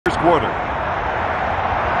quarter.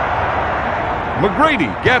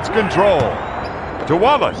 McGrady gets control. To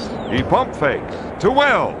Wallace. He pump fakes. To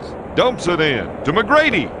Wells. Dumps it in. To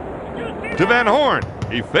McGrady. To Van Horn.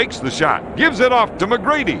 He fakes the shot. Gives it off to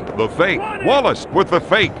McGrady. The fake. Wallace with the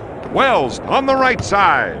fake. Wells on the right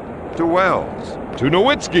side. To Wells. To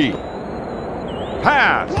Nowitzki.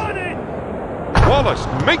 Pass. Wallace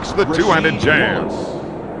makes the two-handed jam.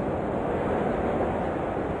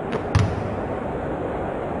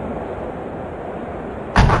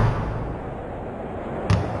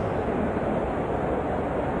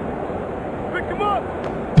 Pick him up.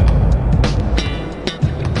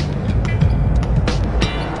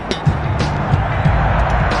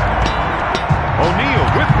 O'Neal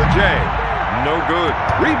with the J. No good.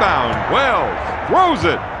 Rebound. Wells throws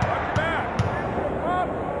it.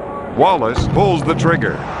 Wallace pulls the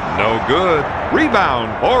trigger. No good. Rebound.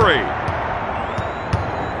 Horry.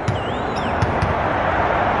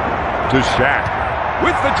 To Shaq.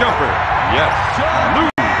 With the jumper. Yes. Lou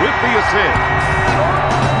with the assist.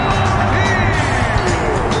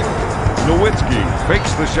 Nowitzki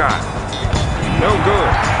fakes the shot. No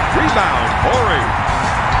good. Rebound. Horry.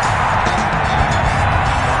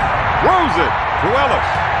 Throws it to Ellis.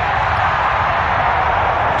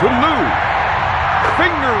 To Lou.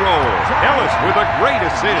 Finger roll. Ellis with a great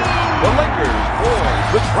assist. The Lakers 4.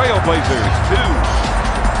 The Trailblazers 2.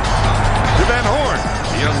 To Van Horn.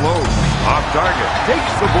 He unloads. Off target.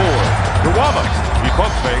 Takes the board. To Wallace. He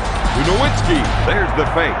pump fakes. To Nowitzki. There's the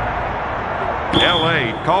fake.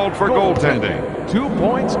 L.A. called for goaltending. 2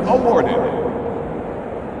 points awarded.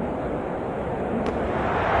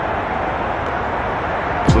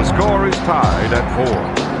 The score is tied at 4.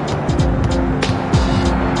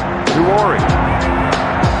 To Horry.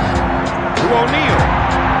 To O'Neal.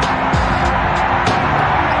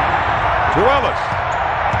 To Ellis.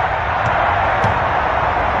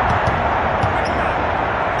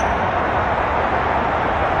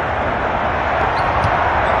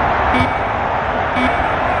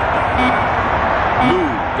 Lou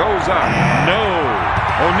goes up. No.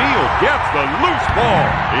 O'Neal gets the loose ball.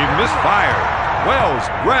 He misfired. Wells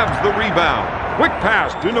grabs the rebound. Quick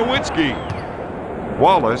pass to Nowitzki.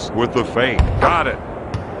 Wallace with the fake. Got it.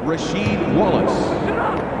 Rasheed Wallace.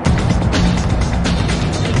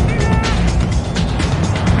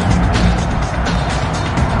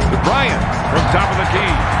 To Bryant from top of the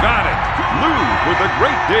key. Got it. Lou with a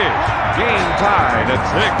great dish. Game tied at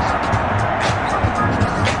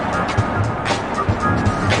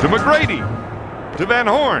 6. To McGrady. To Van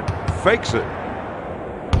Horn. Fakes it.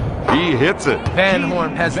 He hits it. Van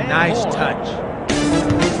Horn has a nice touch.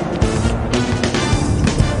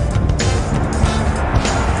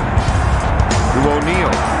 To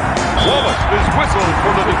O'Neal. Wallace is whistled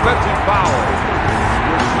for the defensive foul.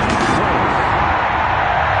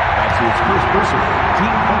 That's his first personal.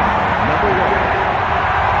 Team foul, number 1.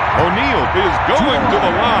 O'Neal is going to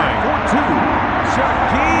the line. For 2,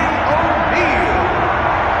 Shaquille O'Neal.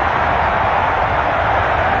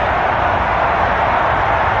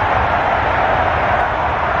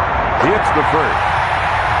 Hits the first.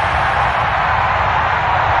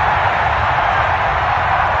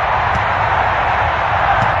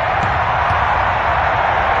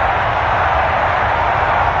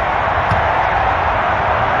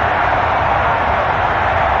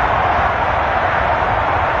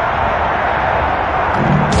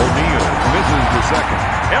 O'Neal misses the second.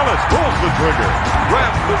 Ellis pulls the trigger.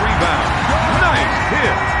 Grabs the rebound. Nice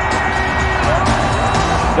hit.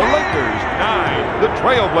 The Lakers 9. The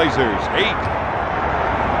Trailblazers 8.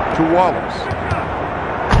 To Wallace.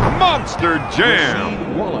 Monster jam.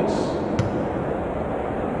 Rasheed Wallace.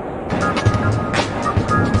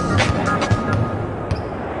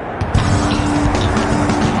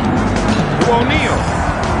 To O'Neal.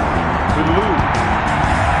 To Lou.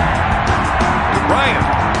 To Bryant.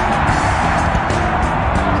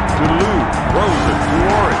 To Lou. Throws it to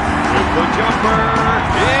Horry. With the jumper.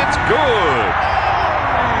 It's good.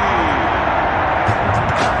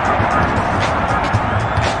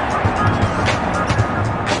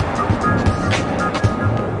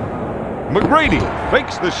 McGrady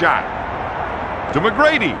fakes the shot. To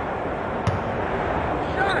McGrady.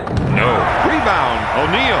 No. Rebound.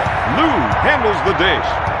 O'Neal. Lou handles the dish.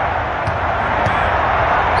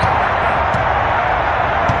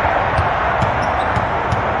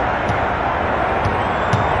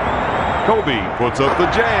 Kobe puts up the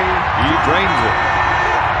J. He drains it.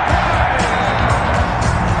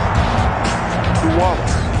 To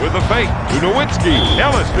Wallace with a fake. To Nowitzki.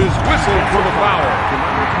 Ellis is whistled for the foul.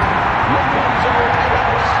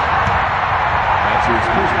 That's his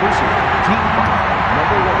first personal. Team foul,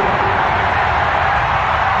 number 1.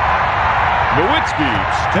 Nowitzki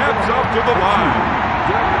stabs up to the line.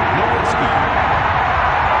 Dirk Nowitzki.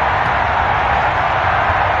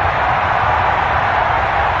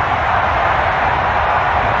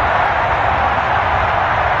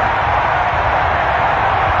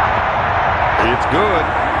 It's good.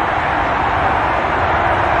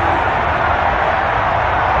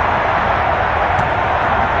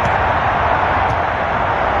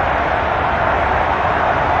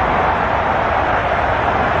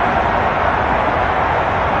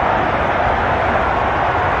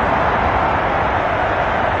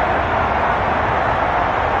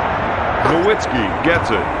 Nowitzki gets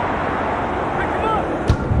it.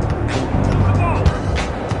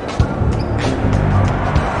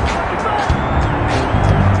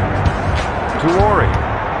 Tuori.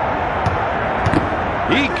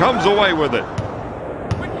 He comes away with it.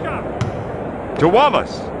 To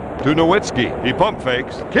Wallace. To Nowitzki. He pump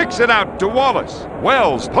fakes. Kicks it out to Wallace.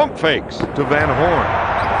 Wells pump fakes to Van Horn.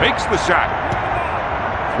 Fakes the shot.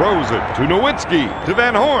 Throws it to Nowitzki. To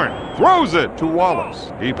Van Horn. Throws it to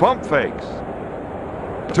Wallace. He pump fakes.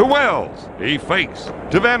 To Wells. He fakes.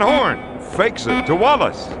 To Van Horn. Fakes it to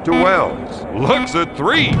Wallace. To Wells. Looks at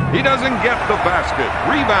three. He doesn't get the basket.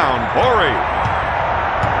 Rebound, Borey.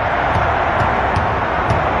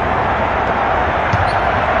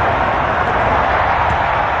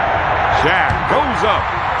 Shaq goes up.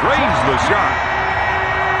 Drains the shot.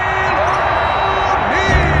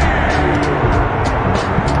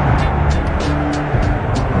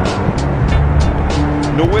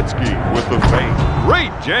 Nowitzki with the fake.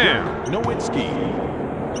 Great jam. Nowitzki.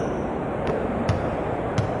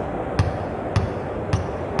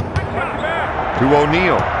 To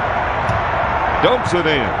O'Neal. Dumps it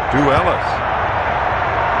in to Ellis.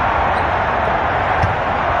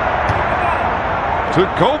 To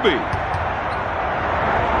Kobe.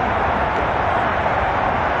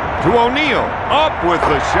 To O'Neal. Up with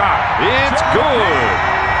the shot. It's good.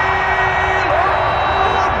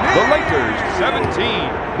 The Lakers 17.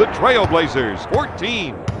 The Trailblazers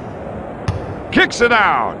 14. Kicks it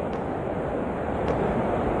out.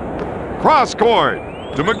 Cross court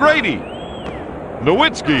to McGrady.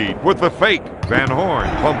 Nowitzki with the fake. Van Horn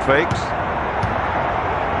pump fakes.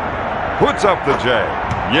 Puts up the J.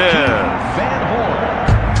 Yes. Van Horn.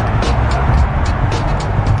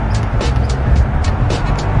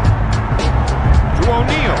 To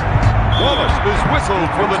O'Neal. Wallace is whistled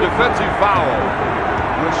for the defensive foul.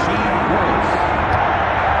 Rasheed Wallace.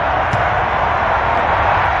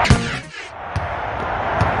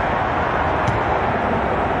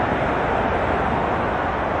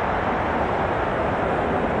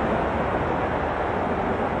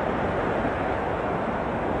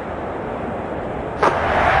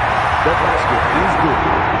 The basket is good.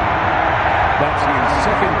 That's his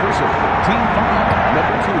second personal. Team foul,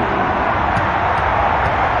 number 2.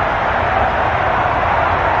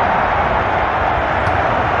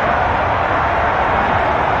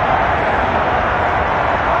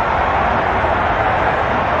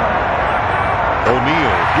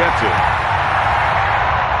 O'Neal gets it.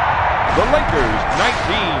 The Lakers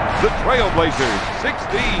 19. The Trailblazers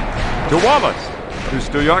 16. To Wallace. To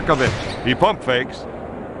Stojakovic. He pump fakes.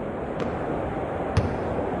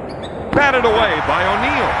 Batted away by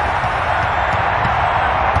O'Neal.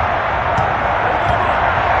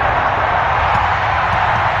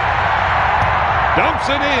 Dumps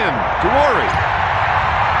it in to Ori.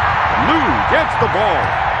 Lou gets the ball.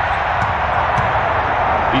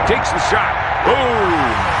 He takes the shot. Boom!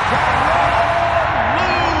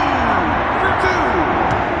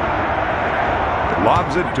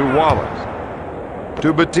 Lobs it to Wallace.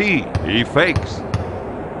 To Battie. He fakes.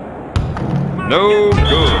 No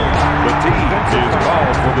good. Battie is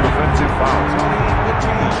called for the defensive foul.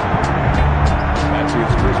 That's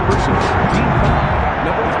his first personal. Team foul,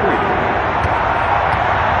 number 3.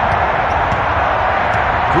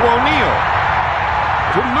 To O'Neal.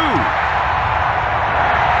 To Lou.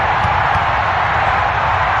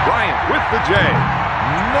 Bryant with the J.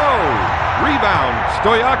 No. Rebound,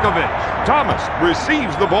 Stojakovic. Thomas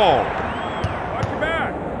receives the ball. Watch your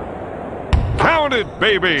back. Count it,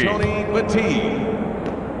 baby. Tony Battie.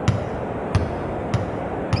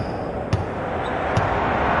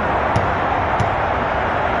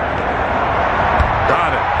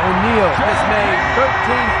 Got it. O'Neal has made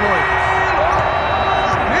 13 points.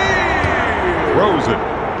 Throws it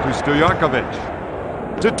to Stojakovic.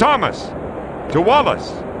 To Thomas. To Wallace.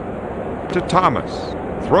 To Thomas.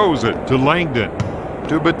 Throws it to Langdon.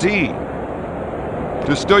 To Battie.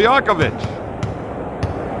 To Stojakovic.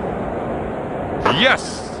 Yes.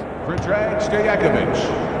 Predrag Stojakovic.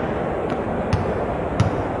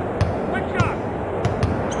 Quick shot.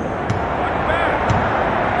 Watch your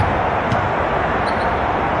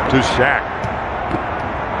To Shaq.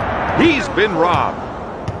 He's been robbed.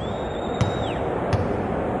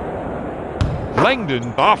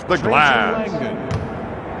 Langdon off the glass. Langdon.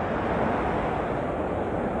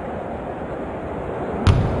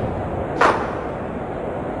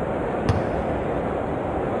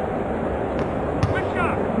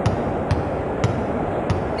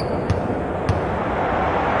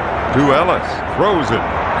 To Ellis, throws it.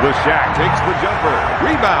 The Shaq takes the jumper.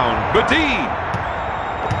 Rebound, Batiste.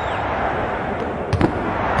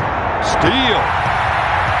 Steal.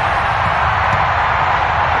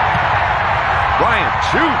 Bryant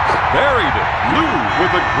shoots, buried it. Lou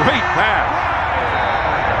with a great pass.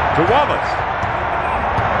 To Wallace.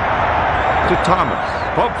 To Thomas,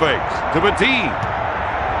 pump fakes. To Batiste.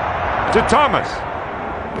 To Thomas.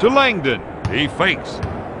 To Langdon, he fakes.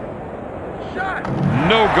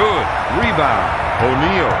 No good. Rebound.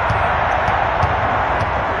 O'Neal.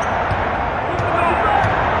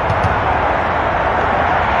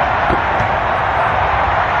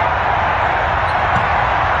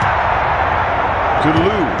 To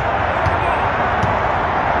Lou.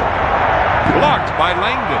 Blocked by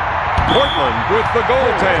Langdon. Portland with the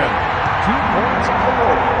goaltend. 2 points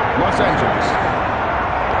awarded. Los Angeles.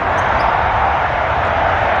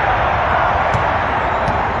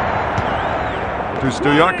 To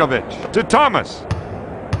Stojakovic. To Thomas.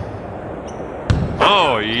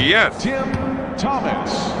 Oh, yes. Tim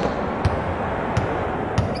Thomas.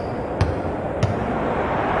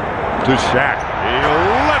 To Shaq. He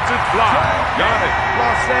lets it fly. Got it.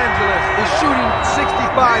 Los Angeles is shooting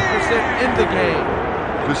 65% in the game.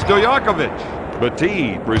 To Stojakovic.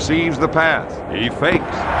 Batiste receives the pass. He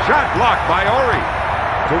fakes. Shot blocked by Ori.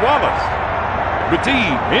 To Wallace.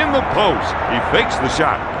 Batiste in the post. He fakes the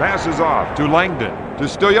shot. Passes off to Langdon. To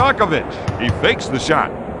Stojakovic. He fakes the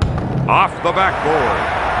shot. Off the backboard.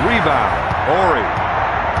 Rebound. Ori.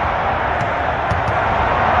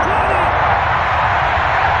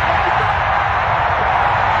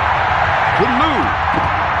 To Lou.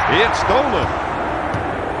 It's stolen.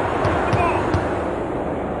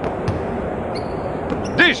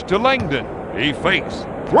 Dish to Langdon. He fakes.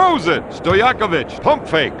 Throws it. Stojakovic pump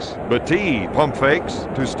fakes. Batiste pump fakes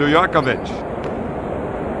to Stojakovic.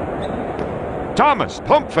 Thomas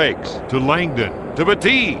pump fakes to Langdon. To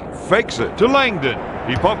Batiste. Fakes it to Langdon.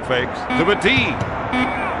 He pump fakes to Batiste.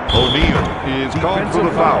 O'Neal is called for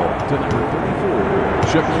the foul. To number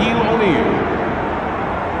 34, Shaquille O'Neal.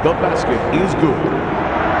 The basket is good.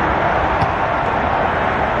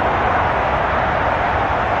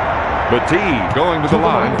 Batiste going to the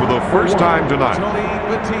line for the first time tonight. Tony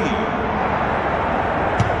Batiste.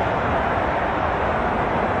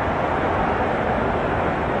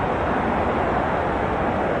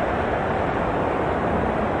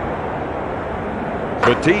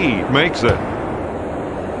 Batiste makes it.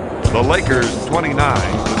 The Lakers 29,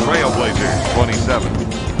 the Trailblazers 27.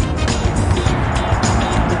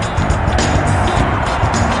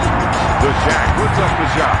 The Shaq puts up the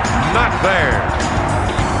shot. Not there.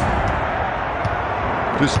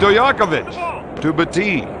 To Stojakovic. To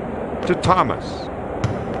Batiste. To Thomas.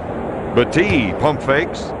 Batiste pump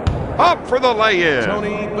fakes. Up for the lay-in.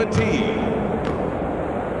 Tony Batiste.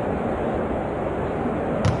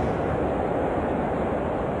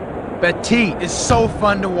 Batiste is so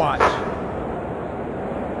fun to watch.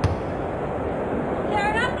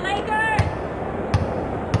 Turn up, Lakers!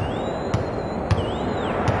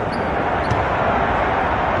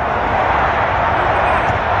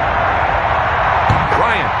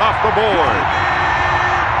 Bryant off the board.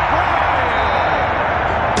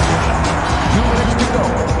 2 minutes to go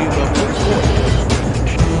in the first quarter.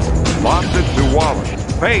 Lobs it to Wallace.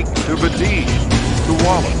 Fake to Batiste. To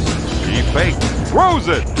Wallace. He fakes. Throws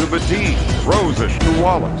it to Batiste. Throws it to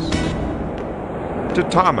Wallace. To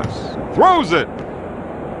Thomas. Throws it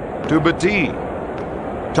to Batiste.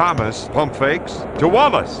 Thomas pump fakes to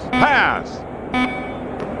Wallace. Pass.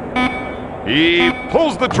 He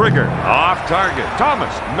pulls the trigger. Off target.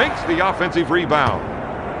 Thomas makes the offensive rebound.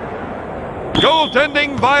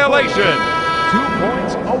 Goaltending violation. 2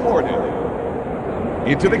 points awarded.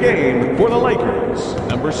 Into the game for the Lakers,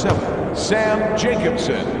 number 7, Sam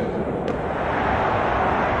Jacobson.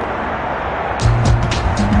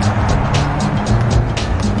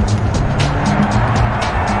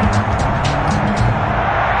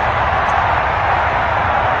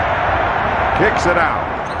 Kicks it out.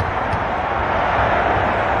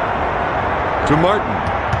 To Martin.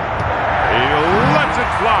 He lets it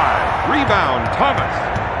fly. Rebound, Thomas.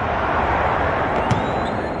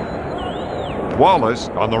 Wallace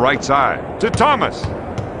on the right side. To Thomas.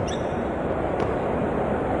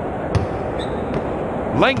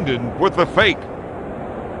 Langdon with the fake.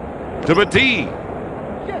 To Batee.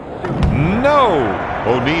 No!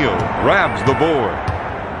 O'Neal grabs the board.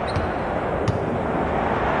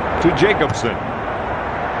 To Jacobson.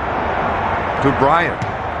 To Bryant.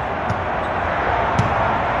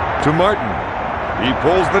 To Martin. He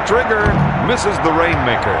pulls the trigger, misses the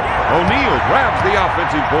rainmaker. O'Neal grabs the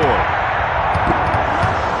offensive board.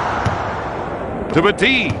 To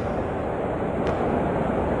Batee.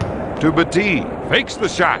 To Batee. Fakes the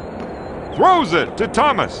shot. Throws it to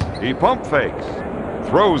Thomas. He pump fakes.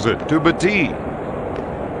 Throws it to Batee.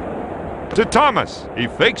 To Thomas. He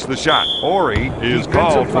fakes the shot. Ori is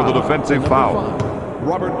called for the defensive foul.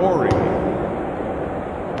 Robert Ori.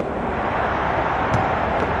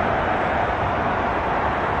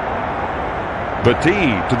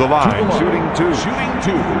 Batee to the line, shooting two. Shooting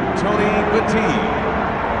two, Tony Batee.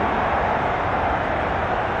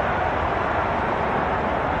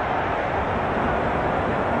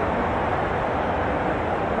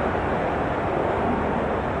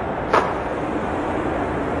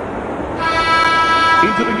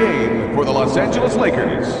 Into the game for the Los Angeles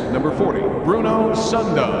Lakers, number 40, Bruno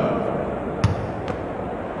Sunda.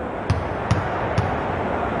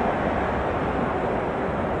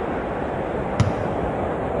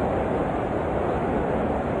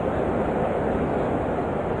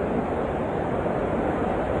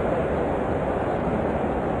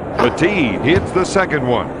 Batee hits the second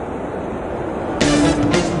one.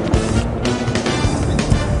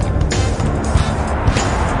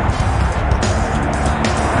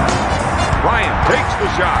 Bryant takes the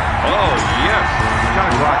shot. Oh, yes.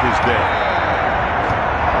 Shot clock is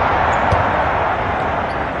dead.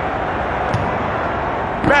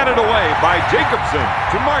 Batted away by Jacobson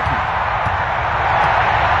to Martin.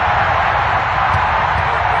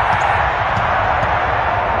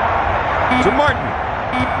 To Martin.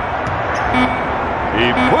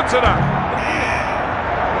 He puts it up.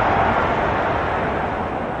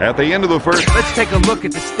 At the end of the first, Let's take a look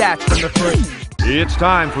at the stats from the first. it's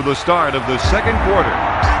time for the start of the second quarter.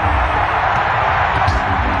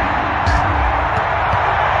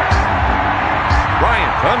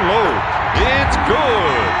 Bryant unloads. It's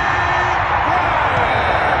good.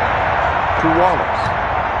 To Wallace.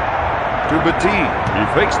 To Batee. He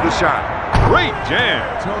fakes the shot. Great jam.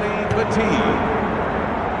 Tony Batee.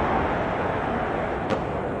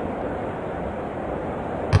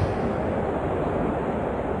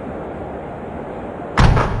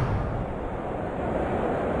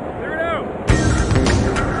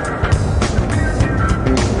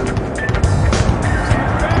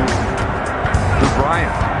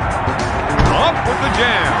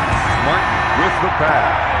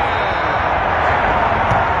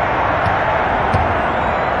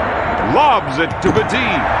 Lobs it to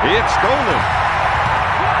Batee. It's stolen.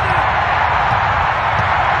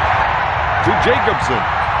 To Jacobson.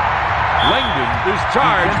 Langdon is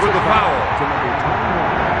charged with the foul. To number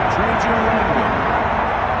 21, Trajan Langdon.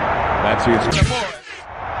 That's his.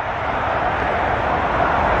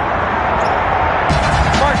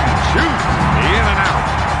 Martin shoots. In and out.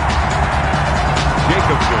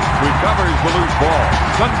 Jacobson recovers the loose ball.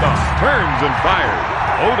 Sundog turns and fires.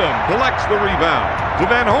 Odom collects the rebound. To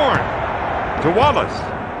Van Horn. To Wallace.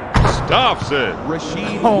 Stuffs it.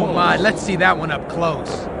 Rasheed Oh Wallace. my, let's see that one up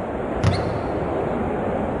close.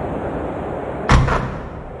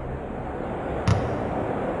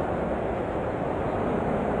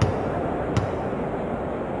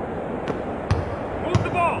 Move the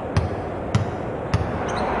ball.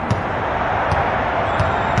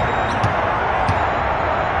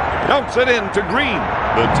 Dumps it in to Green.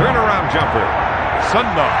 The turnaround jumper.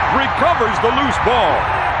 Sundog recovers the loose ball.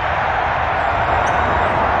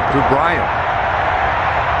 To Bryant.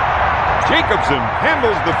 Jacobson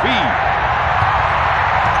handles the feed.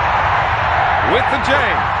 With the J.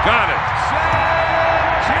 Got it.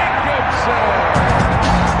 Jacobson.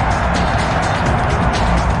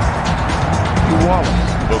 To Wallace.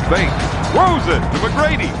 The fake. Throws it to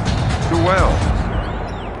McGrady. To Wells.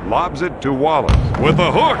 Lobs it to Wallace. With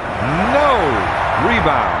a hook. No.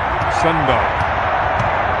 Rebound. Sundog.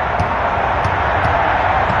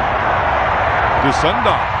 To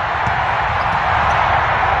Sundog.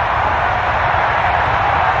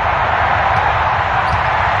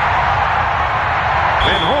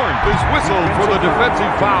 Van Horn is whistled for the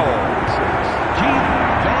defensive foul. Keith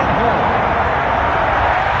Van Horn.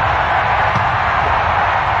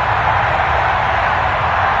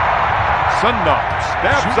 Sundog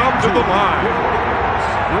steps up to the line.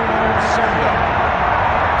 Bruno Sunda.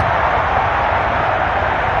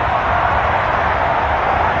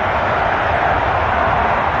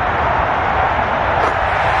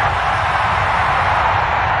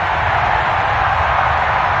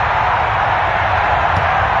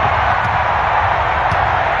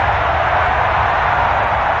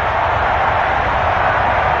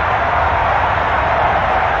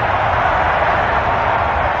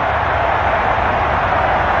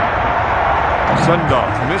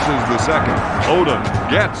 Sundog misses the second. Odom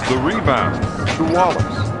gets the rebound to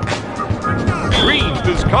Wallace. Green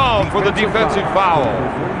is called for the defensive foul.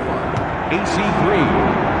 AC Green.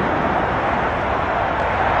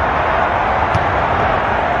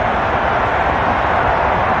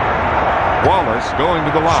 Wallace going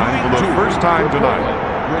to the line for the first time tonight.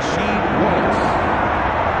 Rasheed Wallace.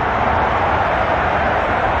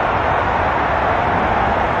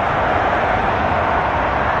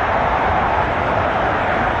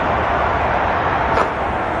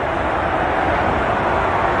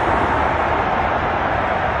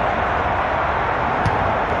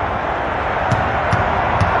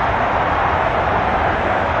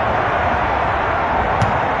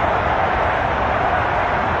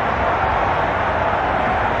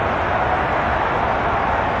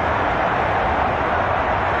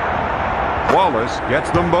 Wallace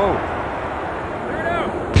gets them both.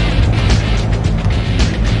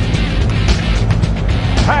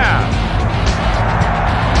 Pass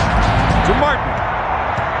to Martin.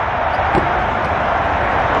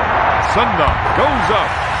 Sundog goes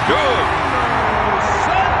up. Good.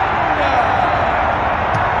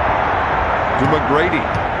 To McGrady.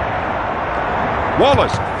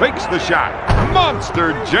 Wallace fakes the shot.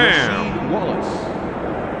 Monster jam. Rasheed Wallace.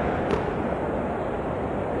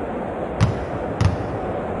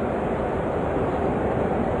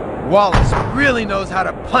 Wallace really knows how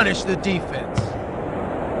to punish the defense.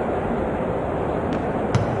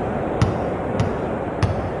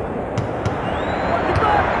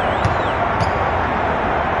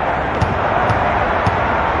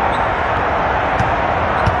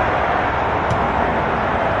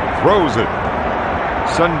 Throws it.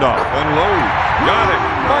 Sundog unloads. Got it.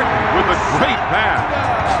 Martin with a great pass.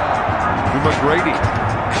 To McGrady.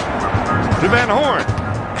 To Van Horn.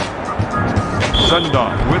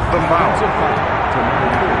 Sundog with the foul. To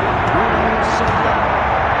number 4, Sundog.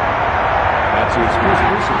 That's his first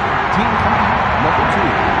personal. Team foul, number 2.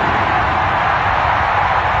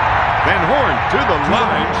 Van Horn to the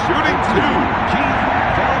line, shooting 2. Keith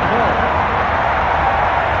Van Horn.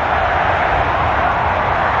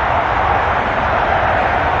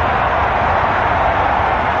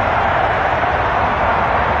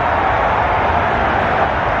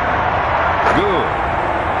 Good.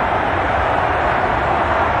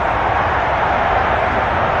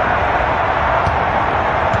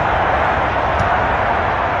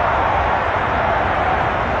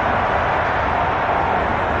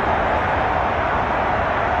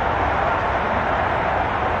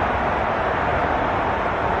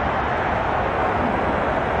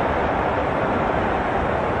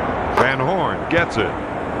 Van Horn gets it.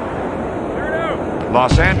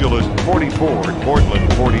 Los Angeles 44,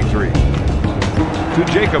 Portland 43. To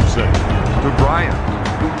Jacobson, to Bryant.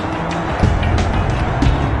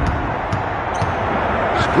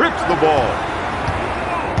 Strips the ball.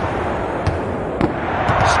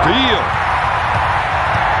 Steal.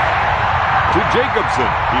 To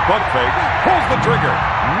Jacobson. He pump fakes, pulls the trigger.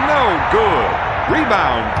 No good.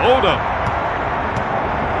 Rebound, Odom.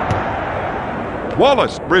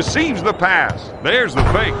 Wallace receives the pass. There's the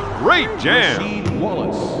fake. Great jam. Rasheed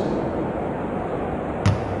Wallace.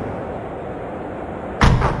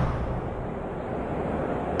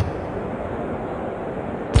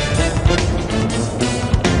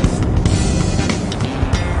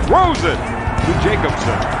 Throws it to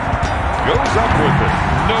Jacobson. Goes up with it.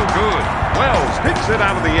 No good. Wells hits it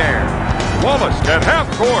out of the air. Wallace at half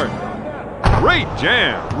court. Great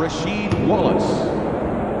jam. Rasheed Wallace.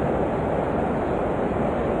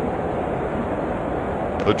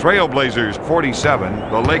 The Trailblazers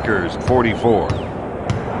 47, the Lakers 44.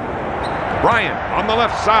 Bryant on the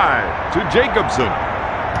left side to Jacobson.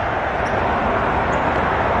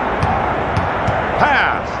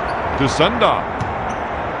 Pass to Sundog.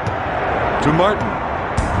 To Martin.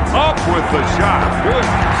 Up with the shot. Good.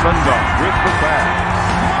 Sundog with the pass.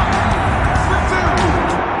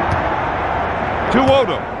 To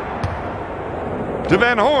Odom. To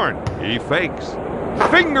Van Horn. He fakes.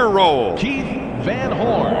 Finger roll. Keith Van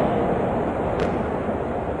Horn.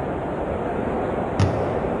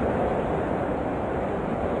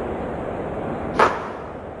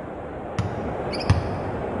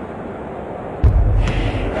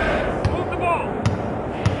 Move the ball.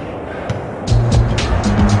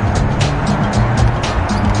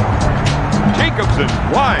 Jacobson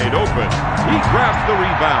wide open. He grabs the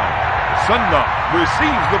rebound. Sundog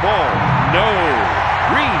receives the ball. No.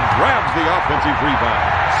 Green grabs the offensive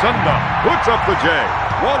rebound. Sundog puts up the J.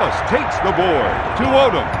 Wallace takes the board. To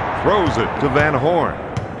Odom. Throws it to Van Horn.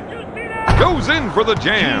 Goes in for the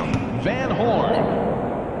jam. Van Horn.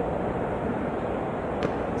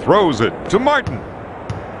 throws it to Martin.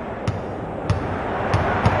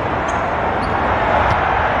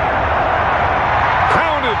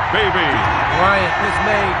 Count it, baby. Bryant has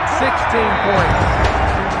made 16 points.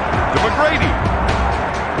 To McGrady.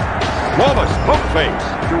 Wallace pump fakes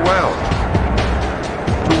to Wells.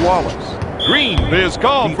 To Wallace. Green is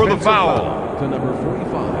called for the Defensive foul. To number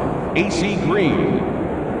 45, AC Green.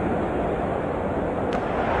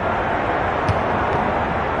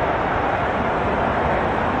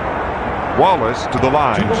 Wallace to the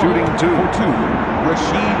line, shooting two. For two,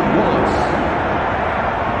 Rasheed Wallace.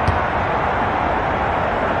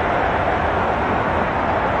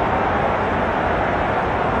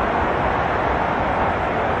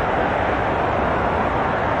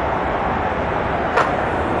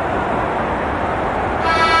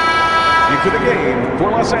 Into the game for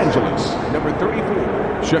Los Angeles, number 34,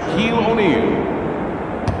 Shaquille O'Neal.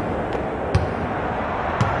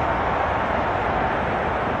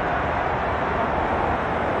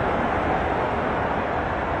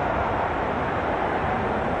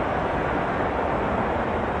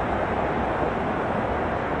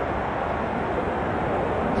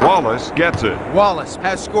 Wallace gets it. Wallace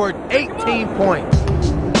has scored 18 points.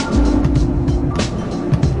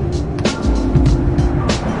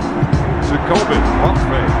 Jacobin pump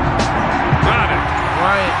fake. Got it.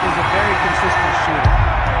 Bryant is a very consistent shooter.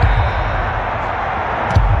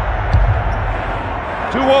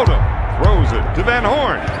 To Odom. Throws it to Van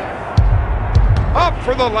Horn. Up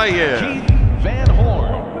for the lay-in. Keith Van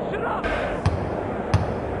Horn.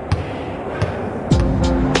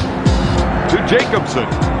 To Jacobson.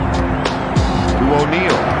 To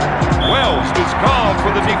O'Neal. Wells is called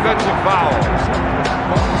for the defensive foul.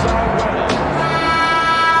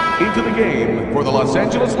 Into the game for the Los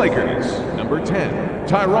Angeles Lakers, number 10,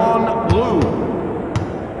 Tyronn Lue.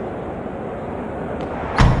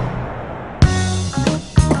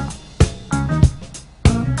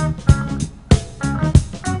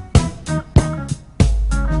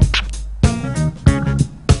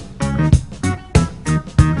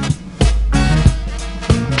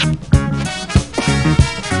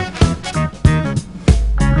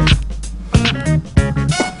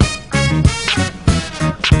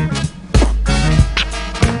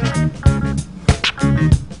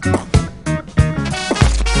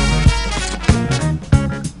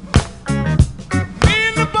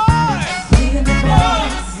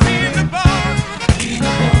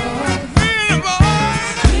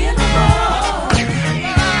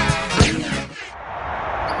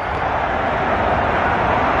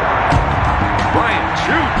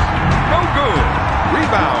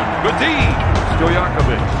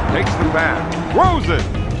 Stojakovic takes the pass, throws it.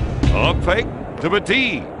 Up fake to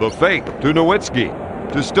Batee. The fake to Nowitzki.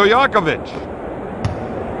 To Stojakovic.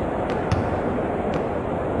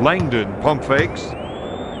 Langdon pump fakes.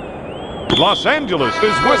 Los Angeles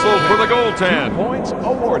is whistled for the goaltend. 2 points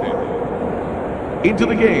awarded. Into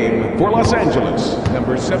the game for Los Angeles,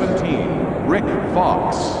 number 17, Rick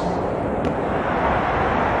Fox.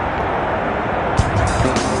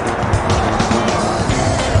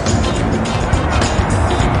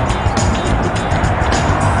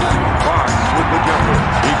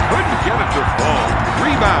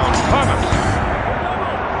 Rebound, Thomas.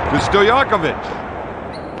 To Stojakovic.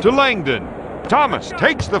 To Langdon. Thomas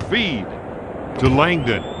takes the feed. To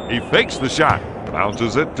Langdon. He fakes the shot.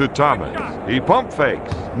 Bounces it to Thomas. He pump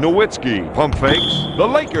fakes. Nowitzki pump fakes. The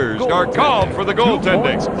Lakers are called for the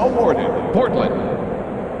goaltending. 2 points awarded. Portland.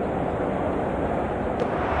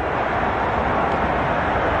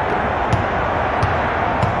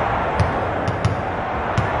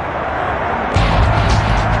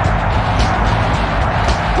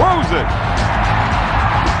 It.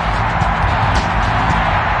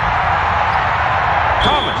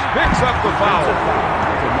 Thomas picks up the foul.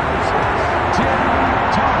 Tim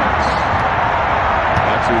Thomas.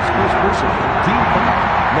 That's his first personal. Team foul,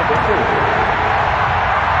 number 4.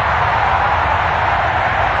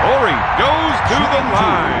 Horry goes to the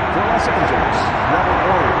line. For Los Angeles, Robert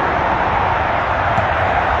Horry.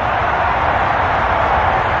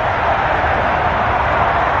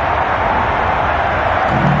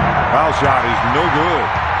 Foul shot is no good.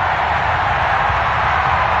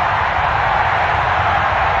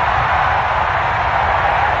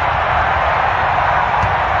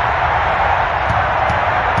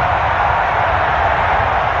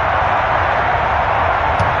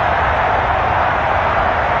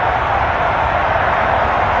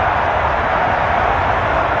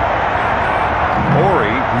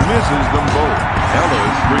 Horry misses them both.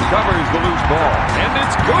 Ellis recovers the loose ball, and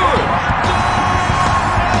it's good.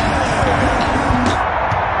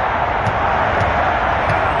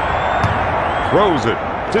 Throws it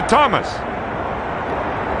To Thomas.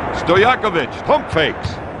 Stojakovic pump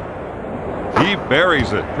fakes. He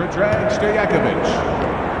buries it. Predrag Stojakovic.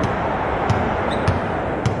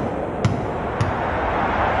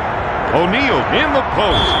 O'Neal in the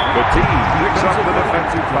post. Petit picks up the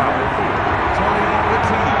defensive foul. Tony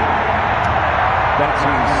Petit. That's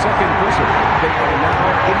his second personal. They are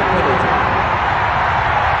now in the penalty.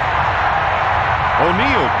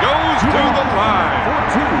 O'Neal goes to the line. For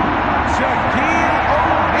two, Shaquille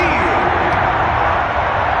O'Neal.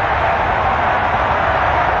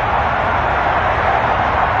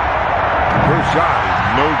 Her shot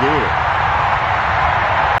is no good.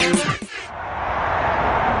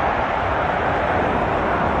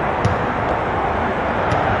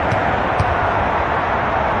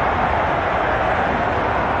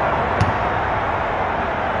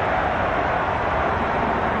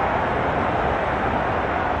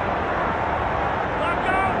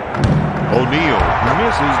 O'Neal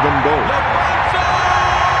misses them both.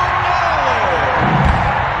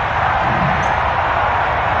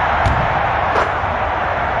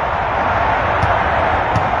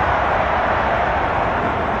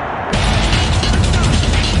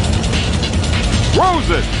 Throws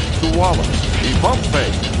it to Wallace. He pump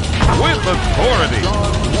fakes with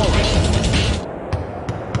authority.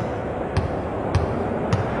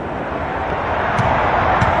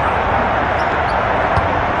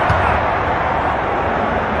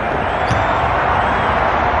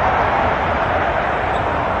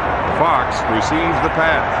 Fox receives the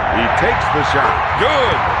pass. He takes the shot.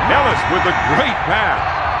 Good. Ellis with a great pass.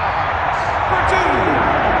 For two.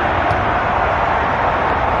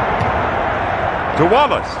 To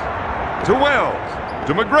Wallace. To Wells.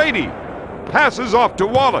 To McGrady. Passes off to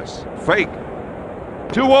Wallace. Fake.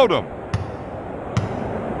 To Odom.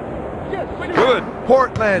 Good.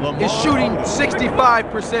 Portland is shooting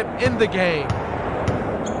 65% in the game.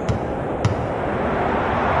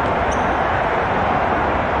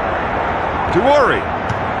 To Ori.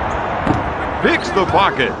 Picks the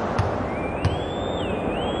pocket.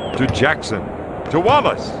 To Jackson. To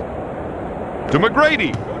Wallace. To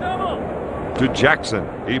McGrady. To Jackson.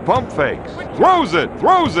 He pump fakes. Throws it.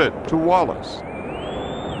 Throws it. To Wallace.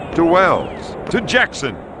 To Wells. To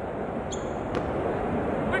Jackson.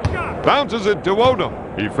 Bounces it to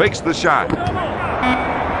Odom. He fakes the shot.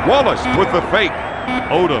 Wallace with the fake.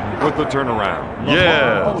 Odom with the turnaround.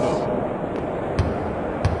 Yes.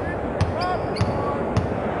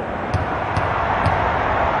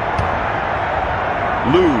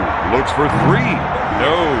 Lou looks for three.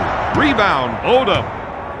 No. Rebound. Odom.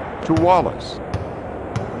 To Wallace.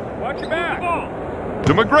 Watch your back.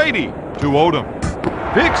 To McGrady. To Odom.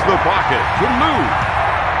 Picks the pocket. To Lou.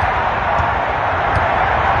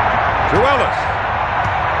 To Ellis.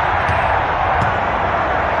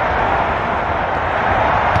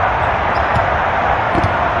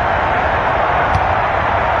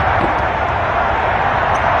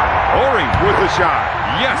 Ori with the shot.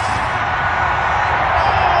 Yes.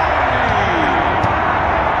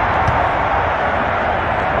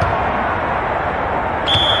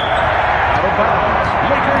 Out of bounds.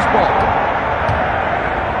 Lakers ball.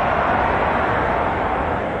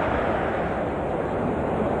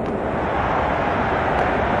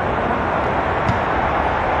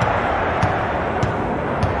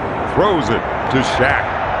 Throws it to Shaq.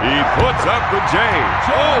 He puts up the J.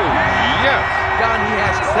 Oh, yes. Don, he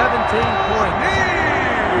has 17 points.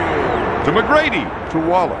 To McGrady. To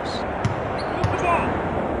Wallace.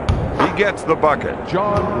 He gets the bucket.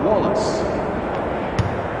 John Wallace.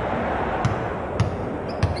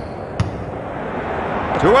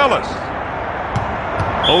 To Ellis.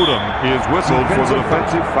 Odom is whistled for the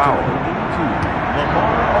defensive foul.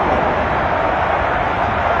 Lamar Odom.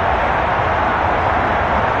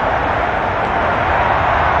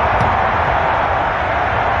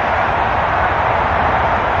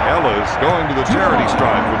 Ellis going to the charity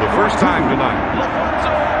stripe for the first time tonight.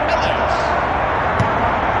 LaFonso Ellis.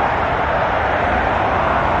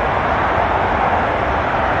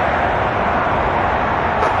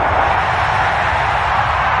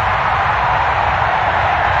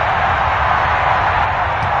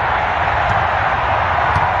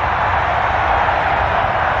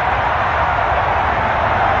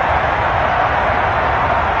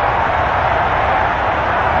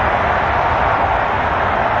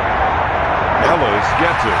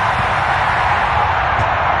 Gets it.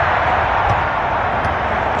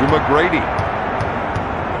 To McGrady.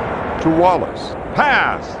 To Wallace.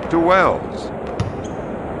 Pass to Wells.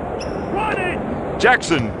 Run it!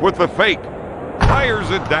 Jackson with the fake. Fires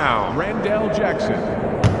it down. Randall Jackson.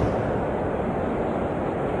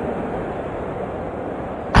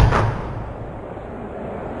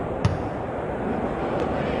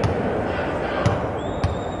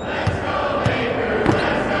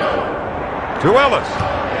 To Ellis.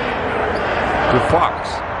 To Fox.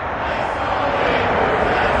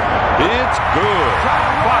 It's good.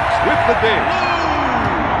 Fox with the dish.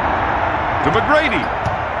 To McGrady.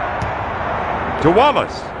 To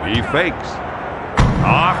Wallace. He fakes.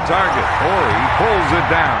 Off target. Horry pulls it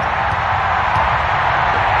down.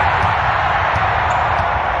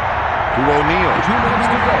 To O'Neal. 2 minutes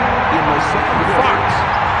to go in the second To quarter. Fox.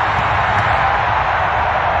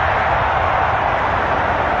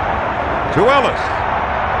 To Ellis.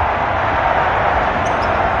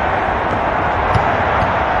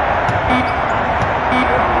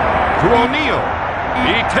 To O'Neal.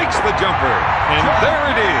 He takes the jumper. And there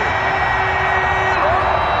it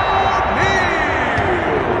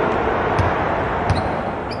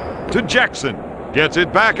is. To Jackson. Gets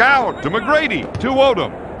it back out to McGrady. To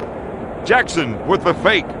Odom. Jackson with the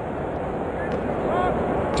fake.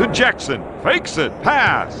 To Jackson. Fakes it.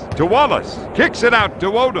 Pass. To Wallace. Kicks it out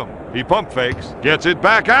to Odom. He pump fakes. Gets it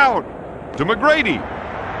back out to McGrady.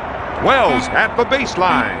 Wells at the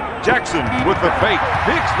baseline. Jackson with the fake.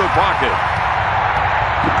 Picks the pocket.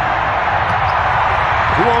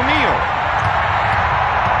 To O'Neal.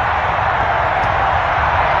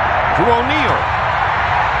 To O'Neal.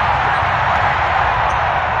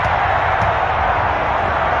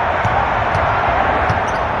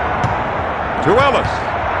 To Ellis.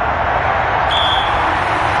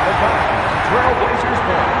 Trailblazers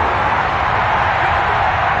ball.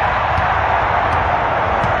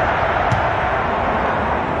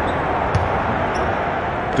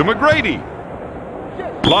 To McGrady.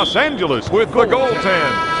 Los Angeles with the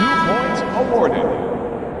goaltend. 2 points awarded.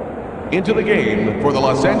 Into the game for the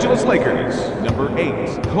Los Angeles Lakers, number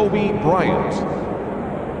 8, Kobe Bryant.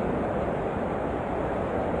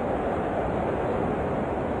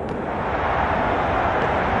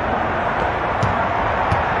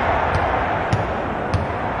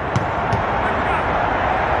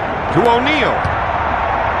 To O'Neal.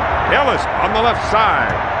 Ellis on the left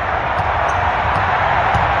side.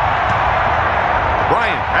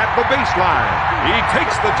 Bryant at the baseline. He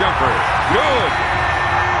takes the jumper. Good.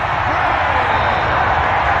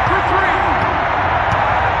 For 3.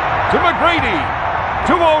 To McGrady.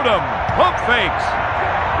 To Odom. Pump fakes.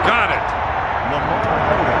 Got it. Lamar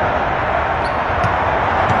Odom.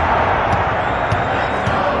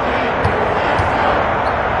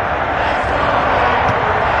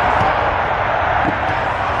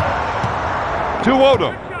 To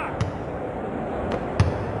Odom.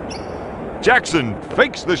 Jackson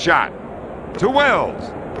fakes the shot. To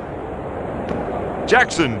Wells.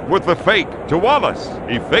 Jackson with the fake. To Wallace.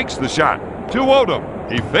 He fakes the shot. To Odom.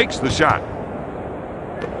 He fakes the shot.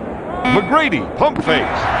 McGrady pump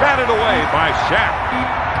fakes. Batted away by Shaq.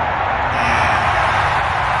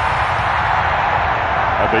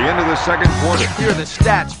 At the end of the second quarter. Here are the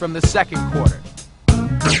stats from the second quarter.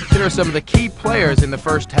 Here are some of the key players in the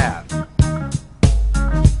first half.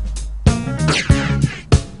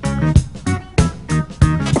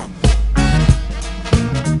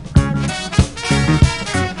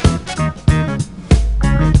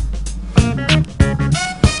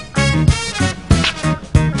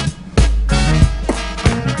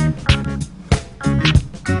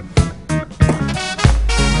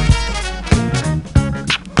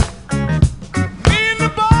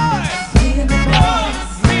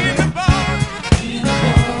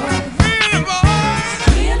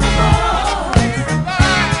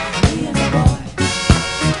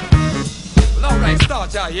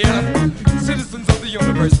 Citizens of the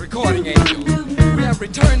universe, recording angels. We have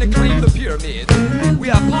returned to claim the pyramid. We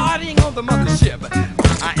are partying on the mothership.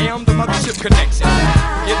 I am the mothership connection.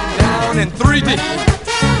 Getting down in 3D.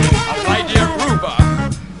 A flight dear Groove.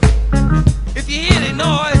 If you hear the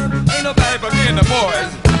noise, ain't nobody but me and the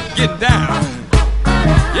boys getting down.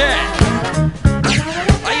 Yeah.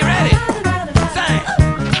 Are you ready? Sing.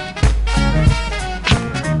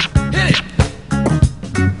 Hit it.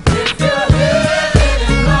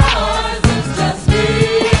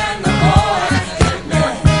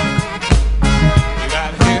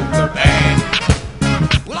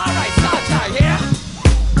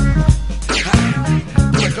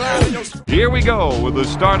 Here we go with the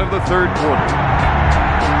start of the third quarter.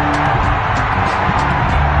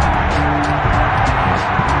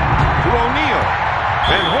 To O'Neal.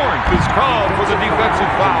 Van Horn is called for the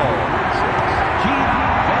defensive foul. Keith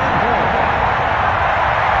Van Horn.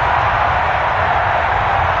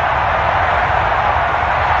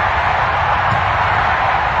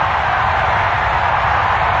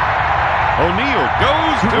 O'Neal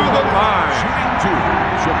goes to the line. Shooting 2,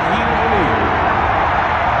 Shaquille O'Neal.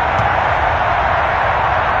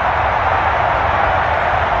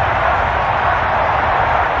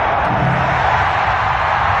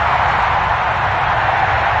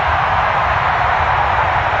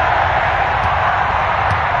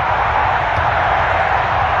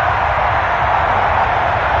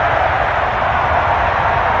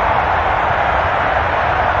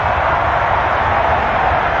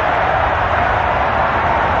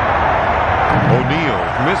 O'Neal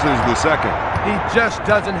misses the second. He just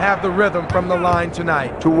doesn't have the rhythm from the line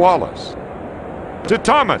tonight. To Wallace. To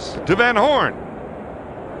Thomas. To Van Horn.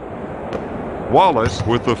 Wallace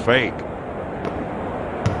with the fake.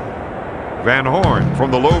 Van Horn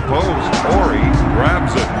from the low post. Horry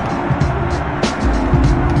grabs it.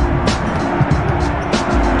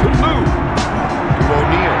 To Lou. To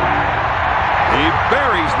O'Neal. He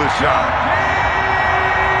buries the shot.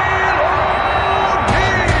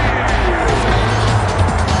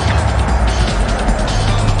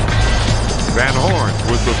 Van Horn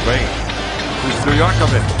with the fake. To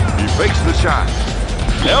Stojakovic. He fakes the shot.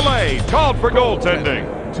 L.A. called for goaltending.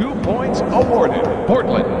 2 points awarded.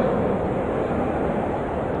 Portland.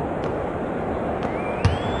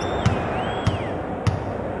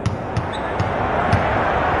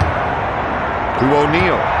 To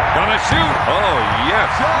O'Neal. Gonna shoot. Oh,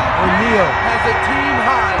 yes. O'Neal has a team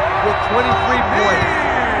high with 23 points.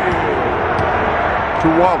 To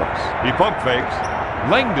Wallace. He pump fakes.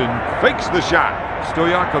 Langdon fakes the shot.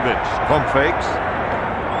 Stojakovic pump fakes.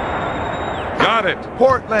 Got it.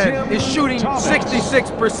 Portland is shooting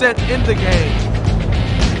 66% in the game.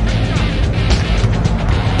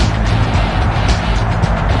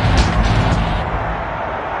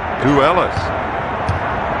 To Ellis.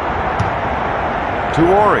 To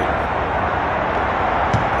Horry.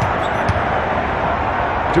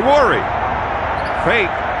 To Horry.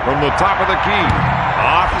 Fake from the top of the key.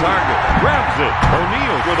 Off target. Grabs it.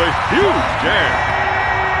 O'Neal with a huge jam.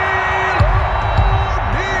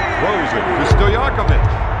 Throws it to Stojakovic.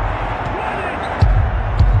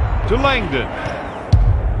 To Langdon.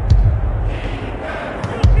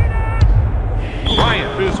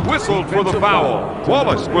 Bryant is whistled for the foul.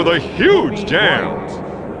 Wallace with a huge jam.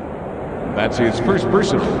 That's his first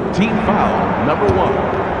personal team foul, number 1.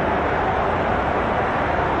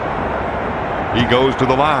 He goes to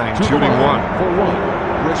the line, shooting one. For one,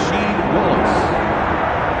 Rasheed Wallace.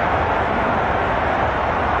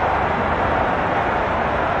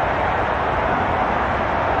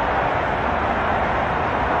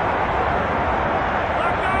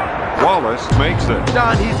 Wallace makes it.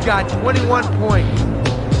 John, he's got 21 points.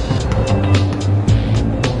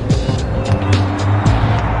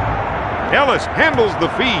 Ellis handles the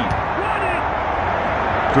feed.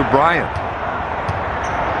 To Bryant.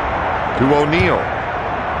 To O'Neal.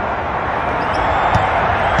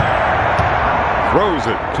 Throws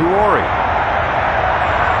it to Horry.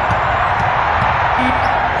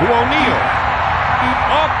 To O'Neal.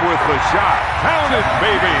 Up with the shot. Count it,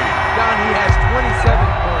 baby. John, he has 27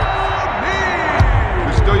 points.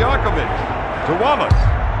 To Stojakovic. To Wallace.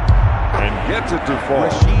 And gets it to fall.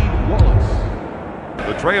 Rasheed Wallace.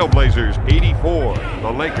 The Trailblazers 84.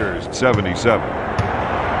 The Lakers 77.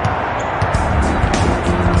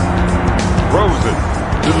 Throws it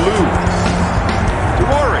to Lou. To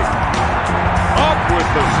Horry. Up with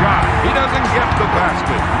the shot. He doesn't get the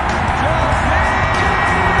basket.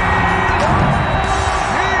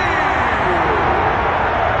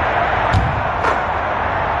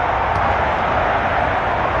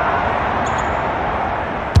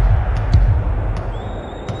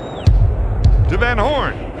 To Van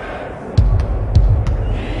Horn.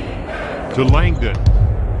 To Langdon.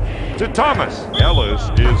 To Thomas. Ellis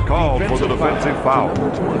is called for the defensive foul.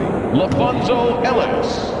 Number 20, LaFonso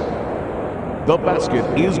Ellis. The basket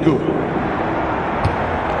is good.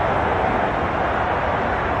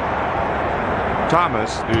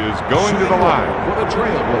 Thomas is going to the line. For the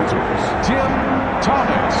Trailblazers, Tim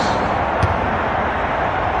Thomas.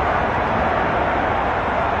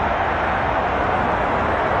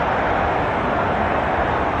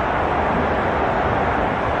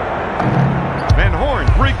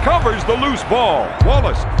 Recovers the loose ball.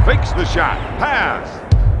 Wallace fakes the shot. Pass.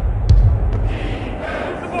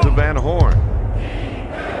 To Van Horn.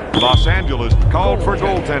 Los Angeles called for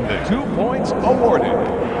goaltending. 2 points awarded. Move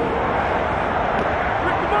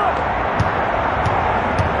the ball.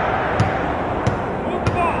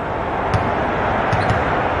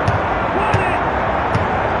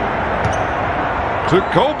 To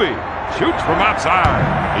Kobe. Shoots from outside.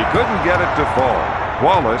 He couldn't get it to fall.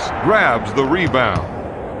 Wallace grabs the rebound.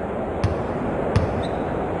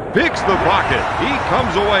 Picks the pocket. He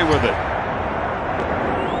comes away with it.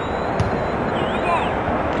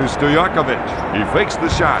 To Stojakovic. He fakes the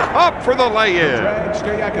shot. Up for the lay-in.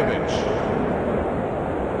 Stojakovic.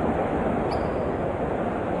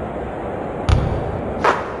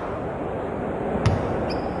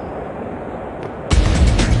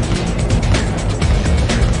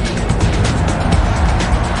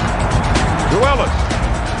 To Ellis.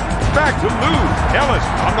 Back to Lou. Ellis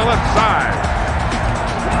on the left side.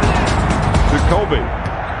 To Kobe.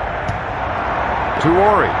 To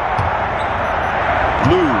Ori.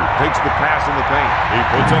 Lou takes the pass in the paint. He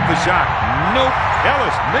puts up the shot. Nope.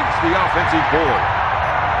 Ellis makes the offensive board.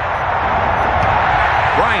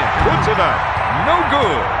 Bryant puts it up. No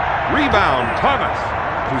good. Rebound, Thomas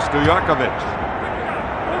to Stojakovic.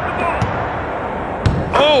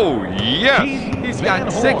 Oh, yes. He's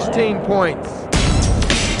got 16 points.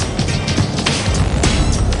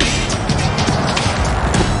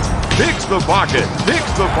 Picks the pocket.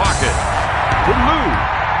 Picks the pocket. To Lou.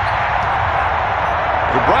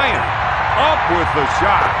 To Bryant. Up with the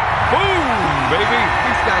shot. Boom, baby.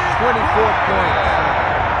 He's got 24 points.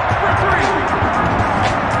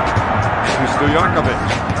 To Stojakovic.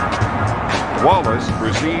 Wallace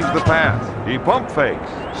receives the pass. He pump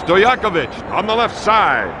fakes. Stojakovic on the left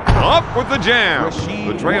side. Up with the jam.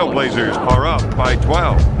 The Trailblazers are up by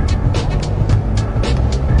 12.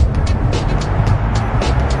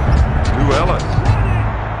 To Ellis.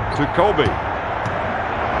 To Kobe.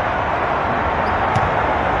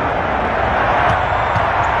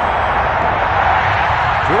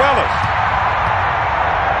 To Ellis.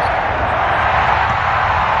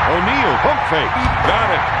 O'Neal pump fake. Got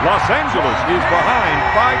it. Los Angeles is behind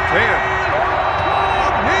by 10.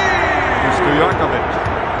 To Stojakovic.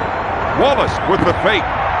 Wallace with the fake.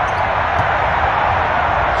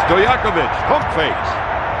 Stojakovic pump fakes.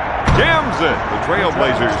 Jams it. The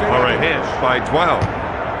Trailblazers are ahead by 12.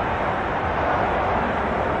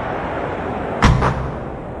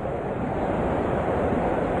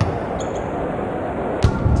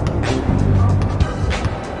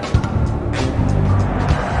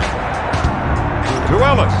 To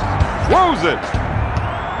Ellis. Throws it.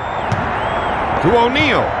 To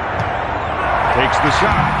O'Neal. Takes the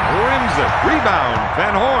shot. Rims it. Rebound.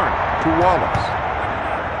 Van Horn to Wallace.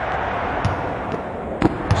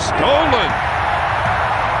 Stolen.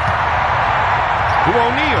 To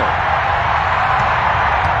O'Neal.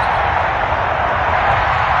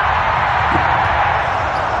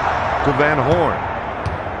 To Van Horn.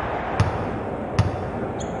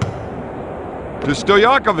 To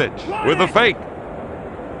Stojakovic with a fake.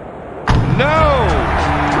 No!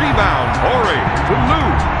 Rebound, Ori to Lou.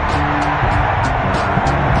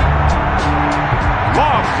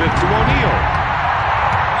 Lobs it to O'Neal.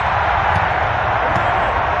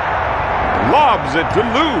 Lobs it to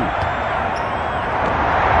Lou.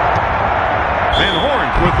 Van Horn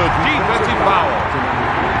with the defensive foul.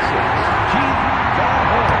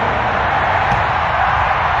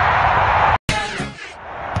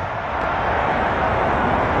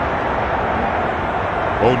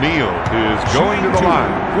 O'Neal is going to the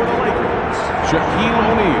line. For the Lakers, Shaquille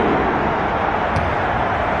O'Neal.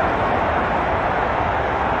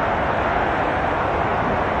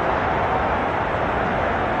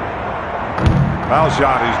 Foul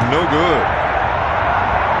shot is no good.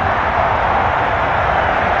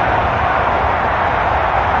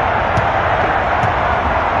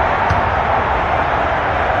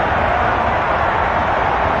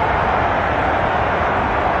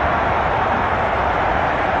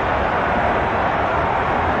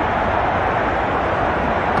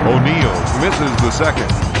 O'Neal misses the second.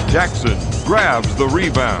 Jackson grabs the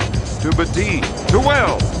rebound. To Batiste. To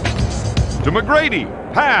Wells. To McGrady.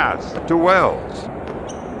 Pass to Wells.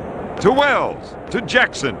 To Wells. To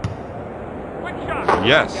Jackson.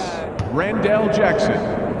 Yes. Randall Jackson.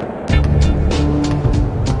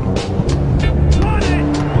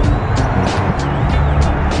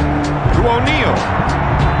 To O'Neal.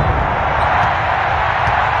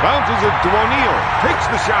 Bounces it to O'Neal. Takes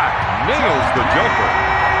the shot. Nails the jumper.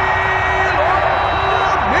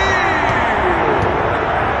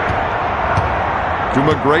 To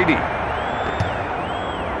McGrady.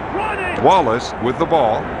 Wallace with the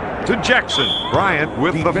ball. To Jackson. Bryant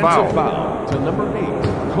with the foul. Foul to number 8,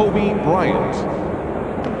 Kobe Bryant.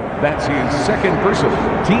 That's his second personal.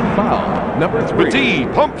 Team foul, number 3.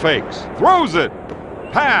 Batiste pump fakes. Throws it.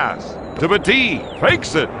 Pass to Batiste.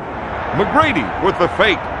 Fakes it. McGrady with the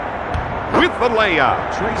fake. With the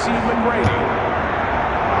layup. Tracy McGrady.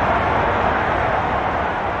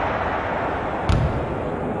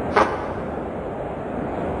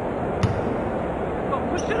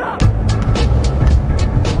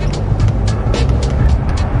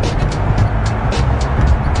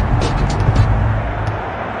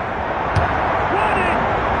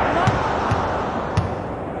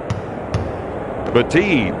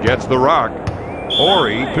 Batiste gets the rock.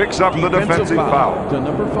 Ori picks up the defensive foul. To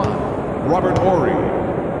number 5, Robert Ori.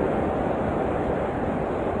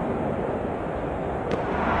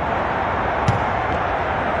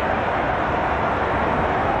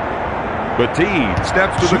 Batiste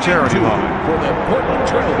steps to the charity line. For the Portland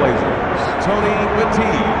Trail Blazers, Tony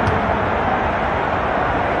Batiste.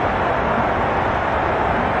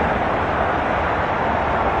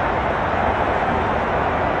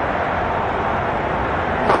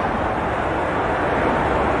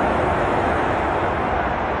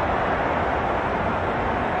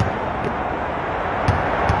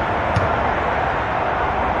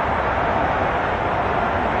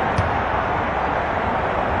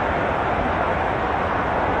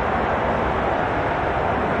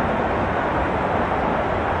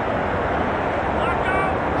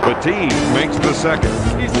 Petit makes the second.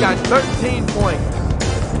 He's got 13 points.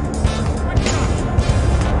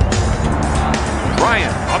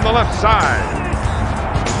 Bryant on the left side.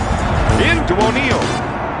 Into O'Neal.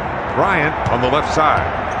 Bryant on the left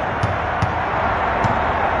side.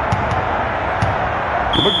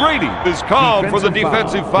 McGrady is called for the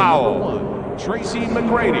defensive foul. Number 1, Tracy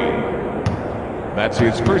McGrady. That's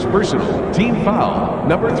his first personal team foul,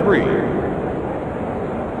 number 3.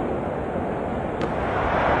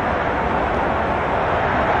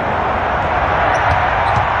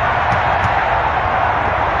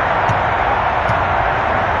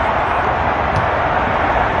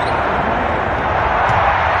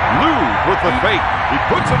 With the fake, he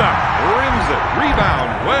puts it up, rims it, rebound,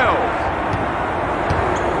 Wells.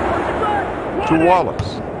 To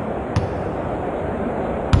Wallace.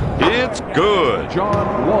 It's good.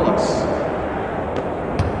 John Wallace.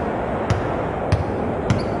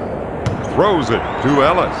 Throws it to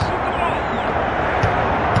Ellis.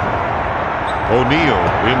 O'Neal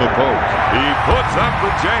in the post. He puts up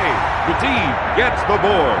the J. Petit gets the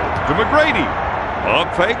board to McGrady.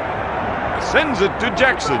 Up fake. Sends it to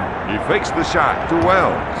Jackson. He fakes the shot to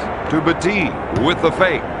Wells. To Petit with the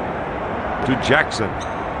fake. To Jackson.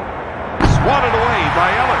 Swatted away by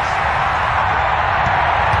Ellis.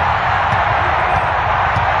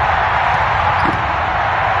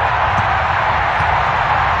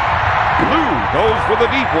 Lou goes for the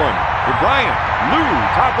deep one. To Bryant. Lou,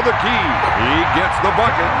 top of the key. He gets the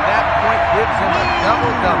bucket. That point gives him a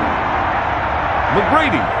double-double.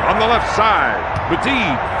 McGrady on the left side.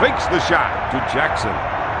 Petit fakes the shot to Jackson.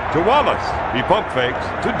 To Wallace. He pump fakes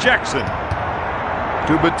to Jackson.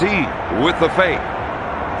 To Petit with the fake.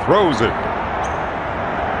 Throws it.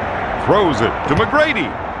 Throws it to McGrady.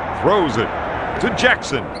 Throws it to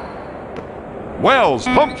Jackson. Wells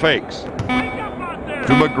pump fakes.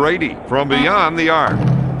 To McGrady from beyond the arc.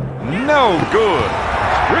 No good.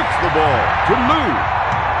 Strips the ball to Lou.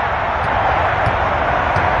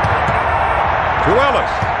 To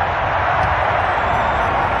Ellis.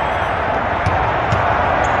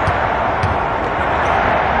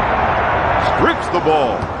 Strips the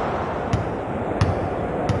ball.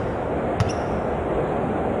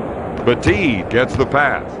 Petit gets the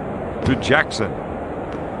pass to Jackson.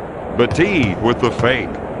 Petit with the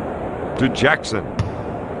fake to Jackson.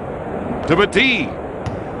 To Petit.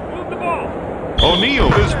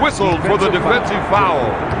 O'Neal is whistled for the defensive foul.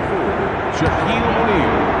 Shaquille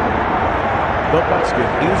O'Neal. The basket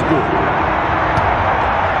is good.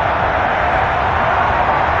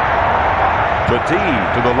 Petit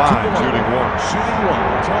to the line, shooting one. Shooting one,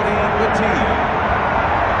 Tony Petit.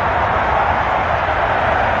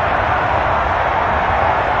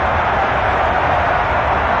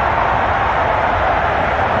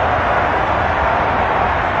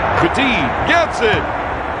 Petit gets it.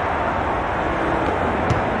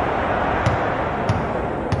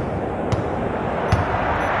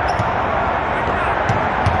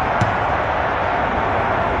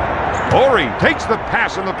 Horry takes the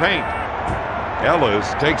pass in the paint.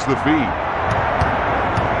 Ellis takes the feed.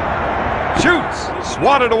 Shoots.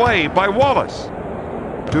 Swatted away by Wallace.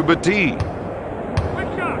 To Petit.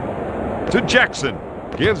 To Jackson.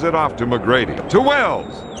 Gives it off to McGrady. To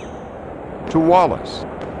Wells. To Wallace.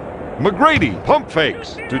 McGrady pump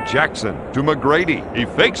fakes to Jackson. To McGrady. He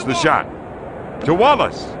fakes the shot. To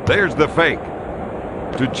Wallace. There's the fake.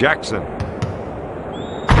 To Jackson.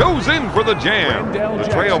 Goes in for the jam. The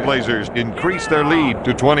Trailblazers increase their lead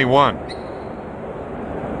to 21.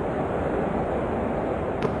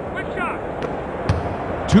 Quick shot.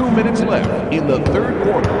 2 minutes left in the third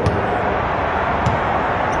quarter.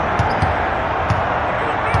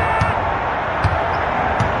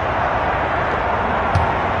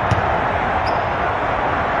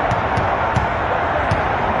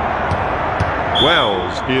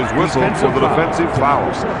 Wells is whistled for the defensive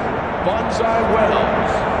foul. Bonsai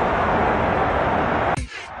Wells.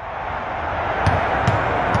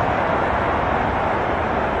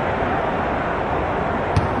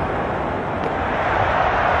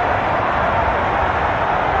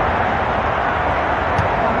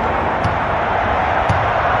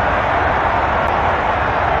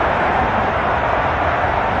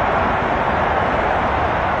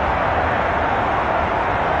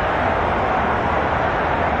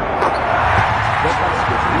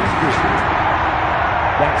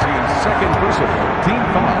 That's his second personal team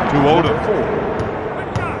foul. To Odom.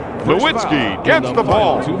 Nowitzki gets the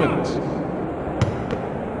ball. 2 minutes.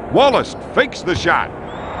 Wallace fakes the shot.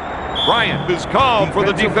 Bryant is called for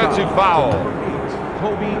the defensive foul. Number 8,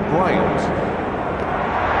 Kobe Bryant.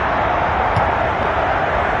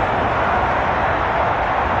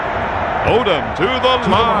 Odom to the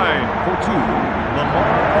line. For 2,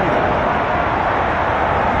 Lamar Odom.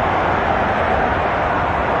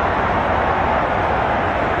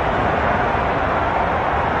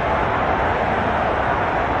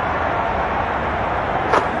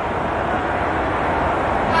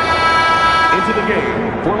 Into the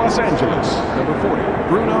game for Los Angeles, number 40,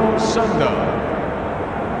 Bruno Sunda.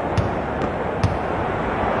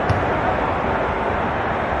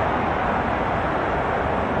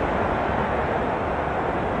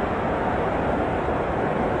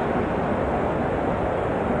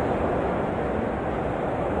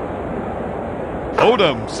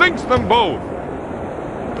 Odom sinks them both.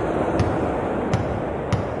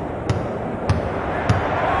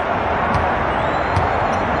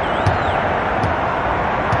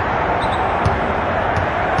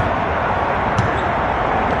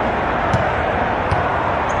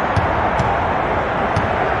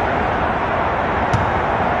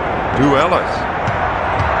 To Ellis.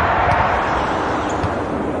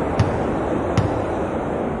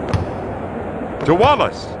 To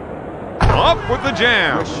Wallace. Up with the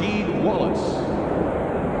jam. Rasheed Wallace.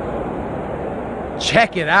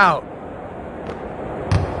 Check it out.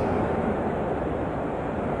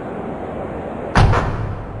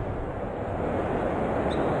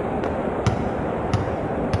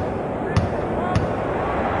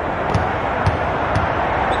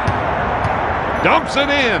 Dumps it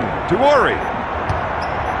in to Ori.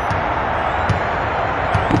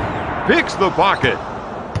 Picks the pocket.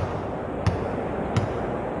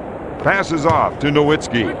 Passes off to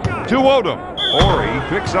Nowitzki. To Odom. Ori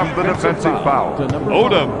picks up the defensive foul.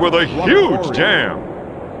 Odom with a huge jam.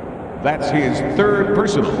 That's his 3rd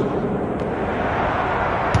personal.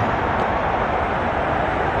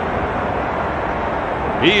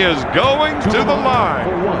 He is going to the line.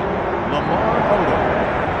 For 1, Lamar Odom.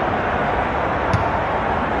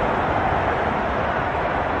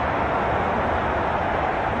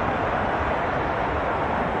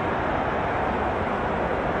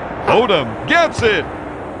 Odom gets it.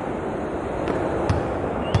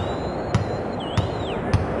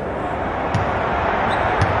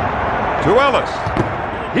 To Ellis.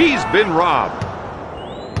 He's been robbed.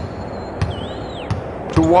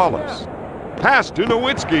 To Wallace. Pass to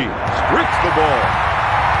Nowitzki. Strips the ball.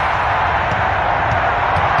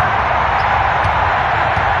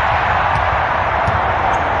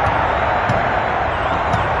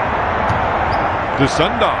 To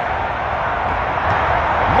Sunda.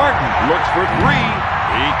 Martin looks for 3.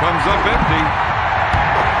 He comes up empty.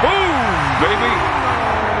 Boom, baby.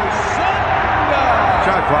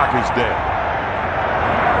 Shot clock is dead.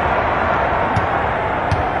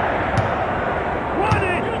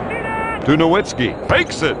 To Nowitzki.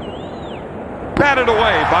 Fakes it. Batted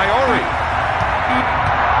away by Ori.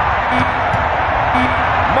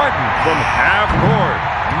 Martin from half court.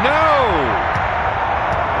 No!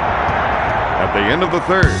 At the end of the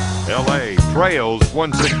 3rd, L.A. trails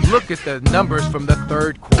 1-6. Look at the numbers from the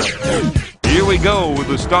 3rd quarter. Here we go with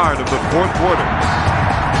the start of the 4th quarter.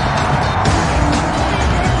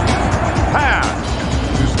 Pass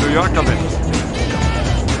to Stojakovic.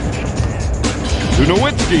 To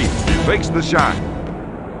Nowitzki. He fakes the shot.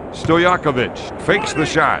 Stojakovic fakes the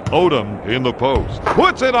shot. Odom in the post.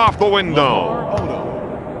 Puts it off the window. Lamar Odom.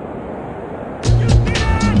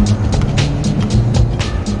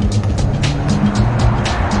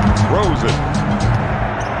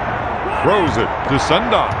 Throws it to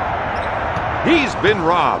Sunda. He's been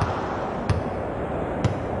robbed.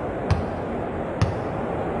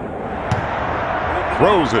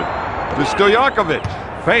 Throws it to Stojakovic.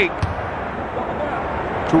 Fake.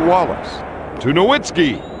 To Wallace. To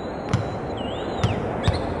Nowitzki.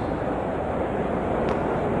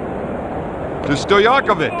 To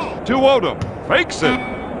Stojakovic. To Odom. Fakes it.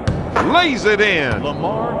 Lays it in.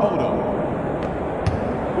 Lamar Odom.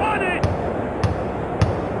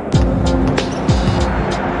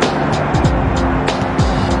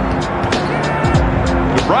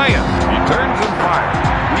 Bryant, he turns and fires.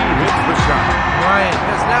 He hits the shot. Bryant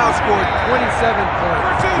has now scored 27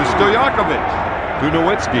 points. To Stojakovic. To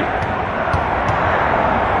Nowitzki.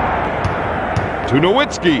 To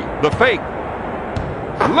Nowitzki, the fake.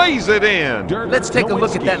 Lays it in. Let's take a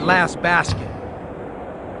look at that last basket.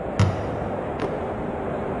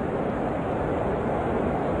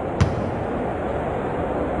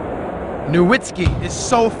 Nowitzki is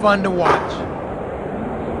so fun to watch.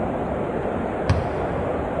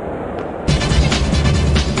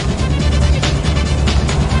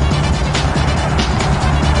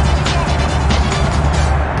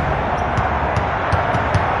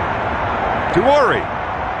 To Ori.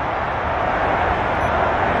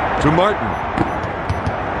 To Martin.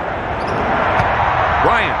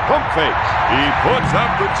 Bryant pump fakes. He puts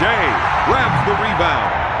up the J. Grabs the rebound.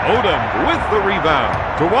 Odom with the rebound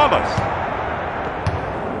to Wallace.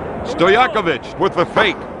 Stojakovic with the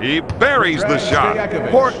fake. He buries the shot.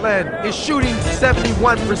 Portland is shooting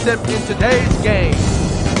 71% in today's game.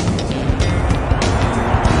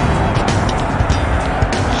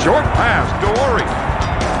 Short pass to Ori.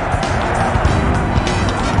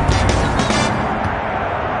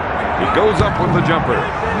 He goes up with the jumper.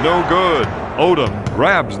 No good. Odom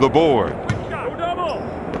grabs the board.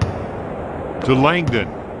 To Langdon.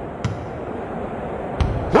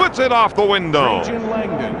 Puts it off the window. Trajan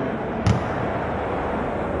Langdon.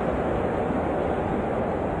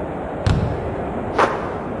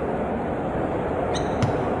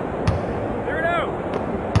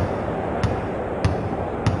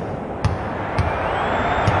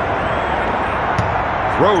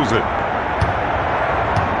 Throws it.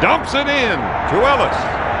 Dumps it in to Ellis.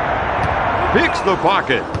 Picks the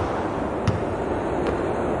pocket.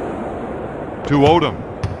 To Odom.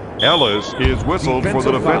 Ellis is whistled for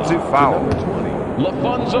the defensive foul.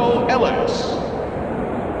 LaFonso Ellis.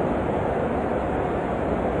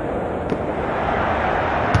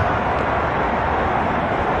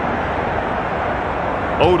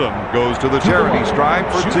 Odom goes to the charity stripe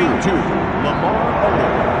for two. Lamar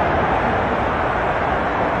Odom.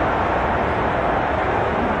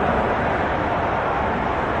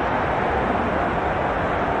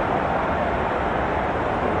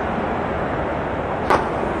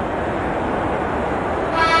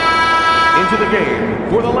 Into the game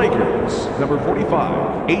for the Lakers, number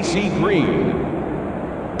 45, AC Green.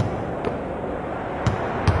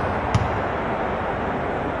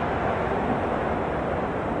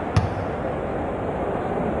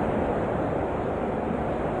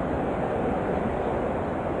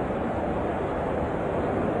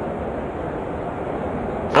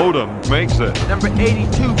 Odom makes it. Number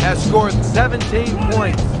 82 has scored 17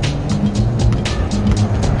 points.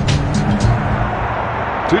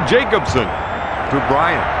 To Jacobson. To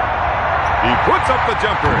Bryant. He puts up the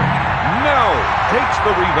jumper. No. Takes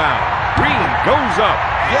the rebound. Green goes up.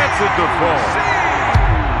 Gets it to fall.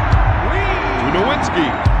 To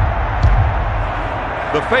Nowinski.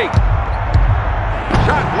 The fake.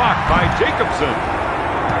 Shot blocked by Jacobson.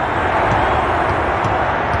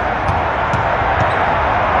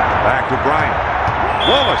 Back to Bryant.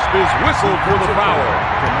 Wallace is whistled for the foul.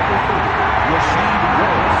 Rasheed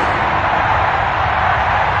Wallace.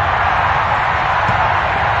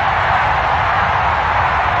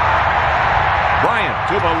 Bryant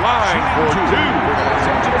to the line for two. Los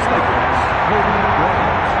Angeles Lakers, Kobe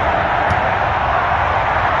Bryant.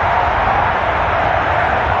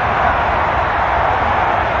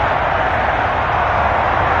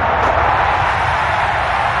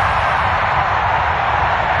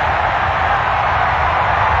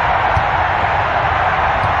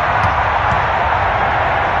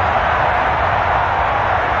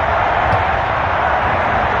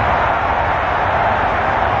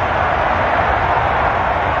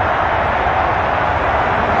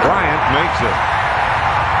 Makes it.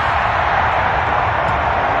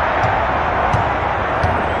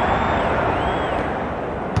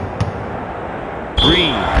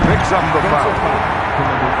 Green picks up the foul.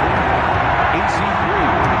 AC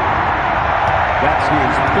Green. That's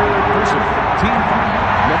his third personal. Team foul,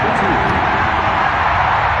 number 2.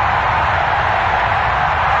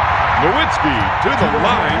 Nowitzki to the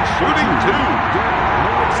line, shooting two.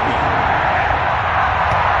 Nowitzki.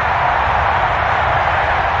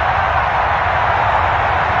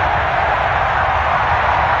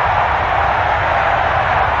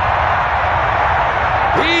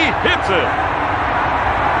 He hits it.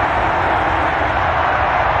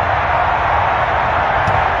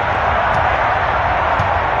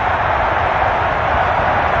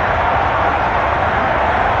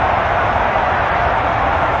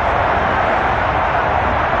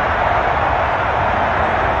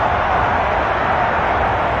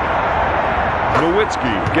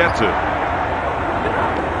 Nowitzki gets it.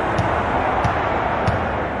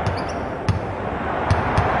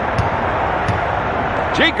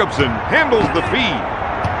 Jacobson handles the feed.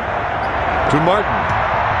 To Martin.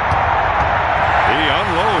 He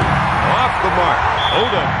unloads. Off the mark.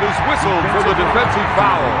 Odom is whistled for the defensive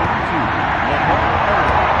foul.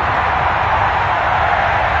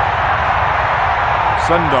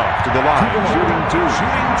 Sundorf to the line. Shooting two.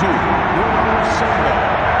 Shooting two. Sundorf.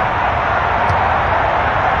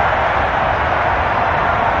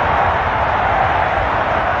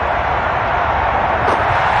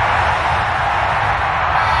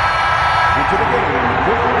 To the game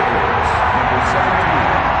for the Lakers, number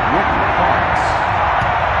 17, Rick Fox.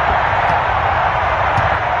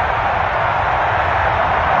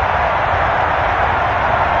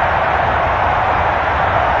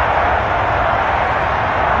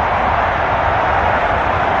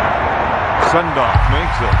 Sundoff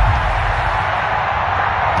makes it.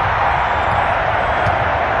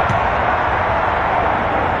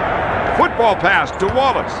 Football pass to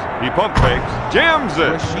Wallace. He pump fakes, jams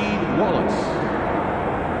it. Rasheed Wallace.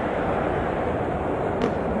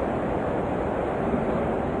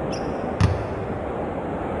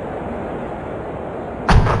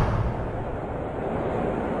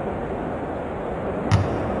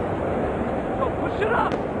 Go, push it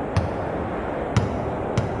up.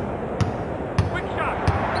 Quick shot.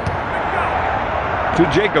 Quick shot. To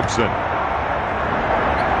Jacobson.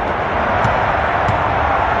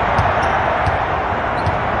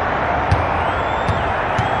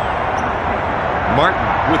 Martin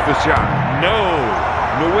with the shot. No.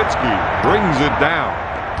 Nowitzki brings it down.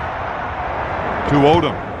 To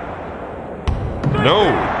Odom.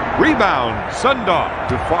 No. Rebound. Sundoff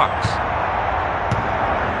to Fox.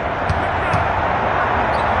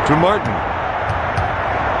 To Martin.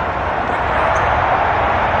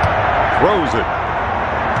 Throws it.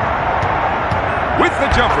 With the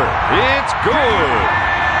jumper. It's good.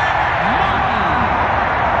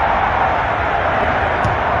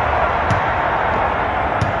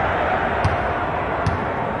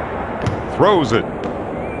 Throws it.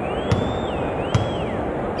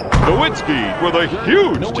 Nowitzki with a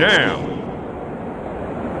huge jam.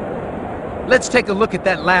 Let's take a look at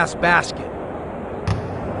that last basket.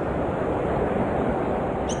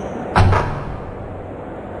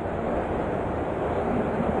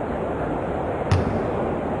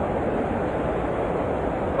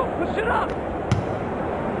 Go, push it up.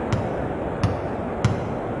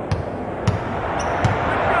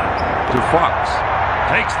 To Fox.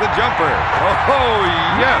 Takes the jumper. Oh,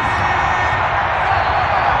 yes.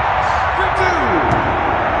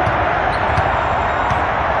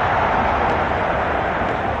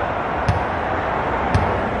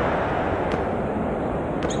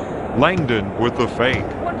 Langdon with the fake.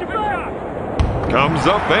 Watch your shot. Comes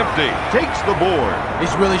up empty. Takes the board.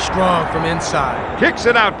 He's really strong from inside. Kicks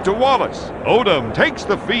it out to Wallace. Odom takes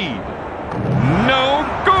the feed. No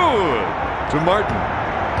good. To Martin.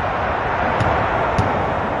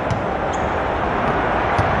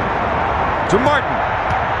 To Martin.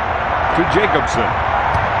 To Jacobson.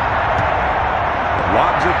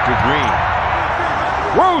 Lobs it to Green.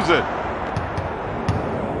 Throws it.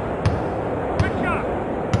 Quick shot.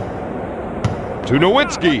 To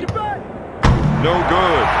Nowitzki. No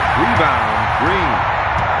good. Rebound. Green.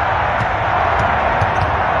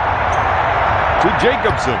 To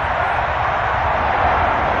Jacobson.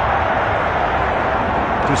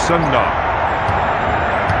 To Sundoff.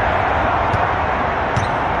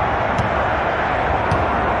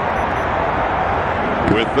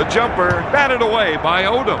 With the jumper, batted away by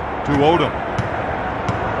Odom. To Odom.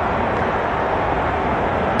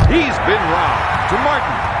 He's been robbed. To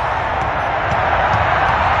Martin.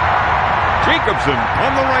 Jacobson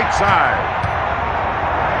on the right side.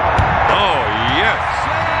 Oh, yes.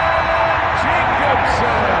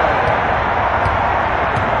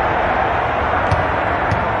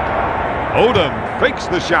 Odom fakes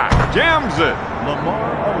the shot. Jams it.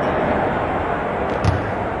 Lamar Odom.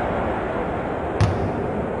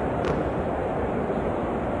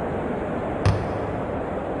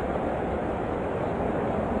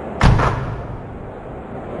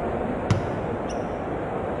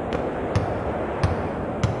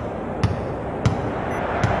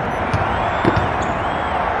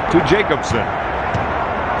 To Jacobson.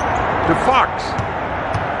 To Fox.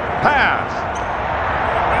 Pass.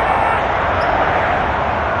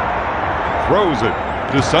 Throws it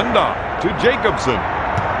to Sundoff. To Jacobson.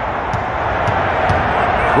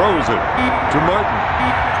 Throws it to Martin.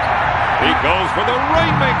 He goes for the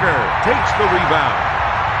rainmaker. Takes the rebound.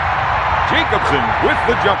 Jacobson with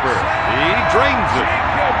the jumper. He drains it.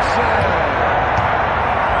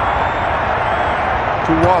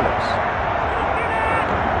 To Wallace.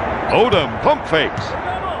 Odom pump fakes.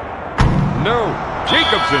 No.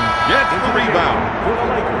 Jacobson gets the rebound. For the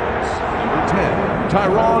Lakers, number 10,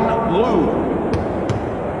 Tyronn Lue.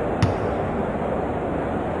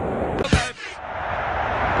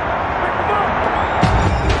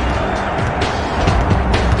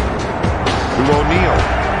 To O'Neal.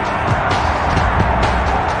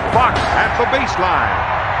 Fox at the baseline.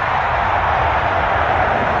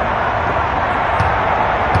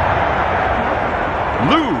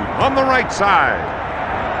 Lue on the right side.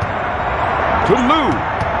 To Lue.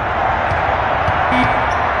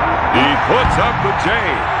 He puts up the J.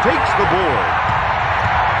 Takes the board.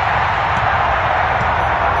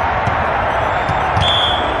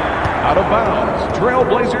 Out of bounds,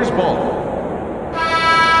 Trailblazers ball.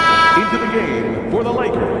 Into the game for the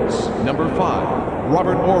Lakers, number 5,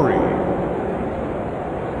 Robert Horry.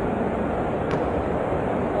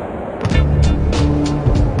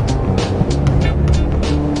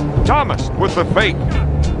 Thomas with the fake.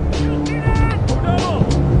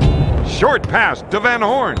 Short pass to Van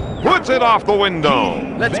Horn. Puts it off the window.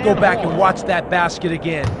 Let's go back and watch that basket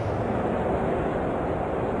again.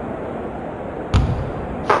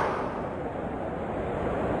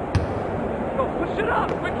 Go, push it up.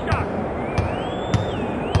 Quick shot.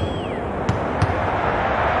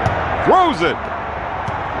 Throws it.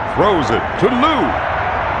 Throws it to Lou.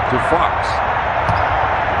 To Fox.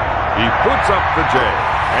 He puts up the J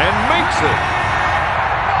and makes it.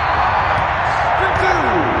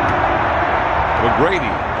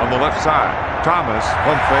 McGrady on the left side. Thomas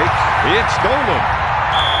pump fakes. It's stolen.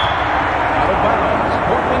 Out of bounds.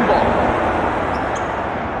 Portland ball.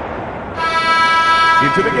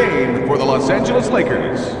 Into the game for the Los Angeles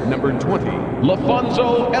Lakers, number 20,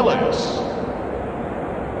 LaFonso Ellis.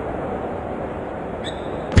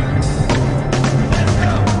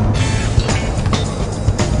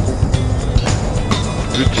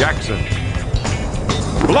 To Jackson.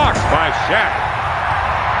 Blocked by Shaq.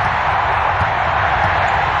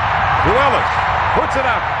 To Ellis. Puts it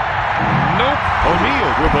up. Nope. O'Neal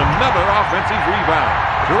with another offensive rebound.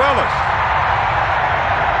 To Ellis.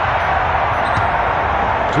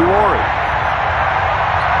 To Ori.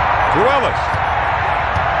 To Ellis.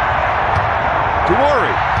 To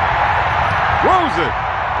Ori. Throws it.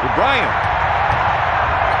 To Bryant.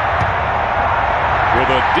 With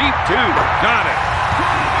a deep two. Got it.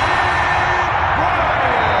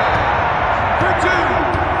 For two.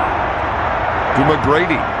 To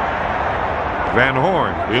McGrady. Van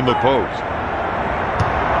Horn in the post.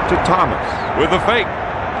 To Thomas with a fake.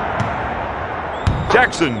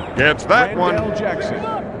 Jackson gets that Randall one. Jackson.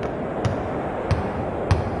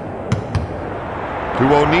 To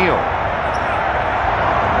O'Neal.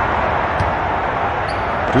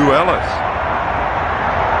 To Ellis.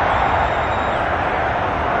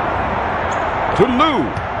 To Lou.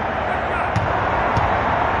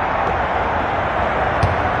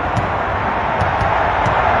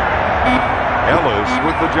 Ellis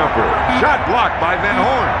with the jumper. Shot blocked by Van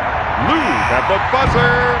Horn. Lou at the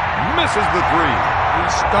buzzer. Misses the three.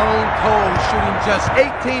 He's stone cold, shooting just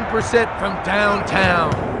 18% from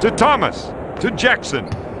downtown. To Thomas. To Jackson.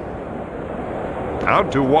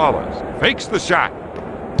 Out to Wallace. Fakes the shot.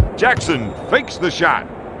 Jackson fakes the shot.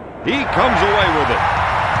 He comes away with it.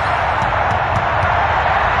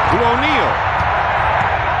 To O'Neal.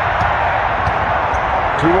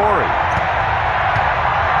 To Ori.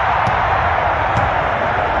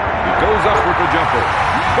 He goes up with the jumper.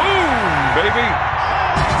 Boom, baby.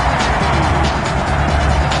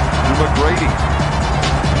 To McGrady.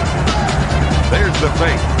 There's the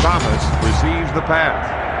fake. Thomas receives the pass.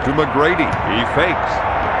 To McGrady. He fakes.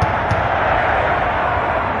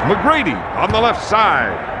 McGrady on the left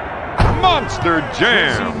side. Monster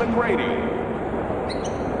jam. McGrady.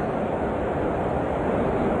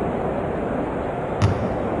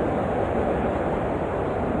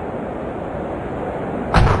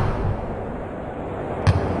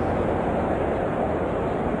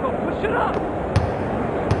 Go, push it up.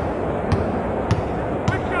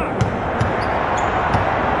 Quick shot.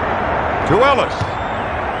 To Ellis.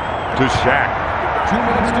 To Shaq. 2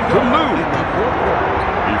 minutes to To go. Lou. In the fourth quarter.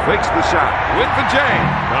 He fakes the shot with the J.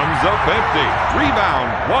 Comes up empty. Rebound,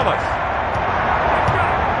 Wallace.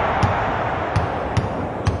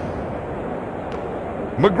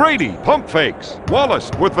 McGrady pump fakes. Wallace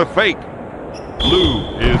with the fake.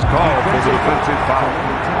 Lou is called for the defensive foul.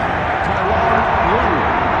 Tyler Lou.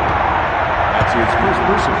 That's his first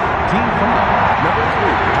person. Team foul. Number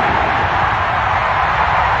 3.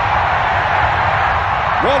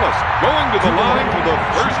 Wallace going to the line for the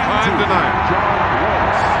first time tonight. John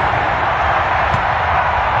Wallace.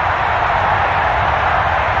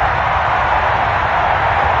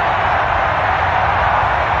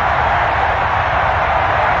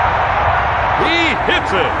 He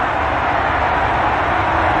hits it.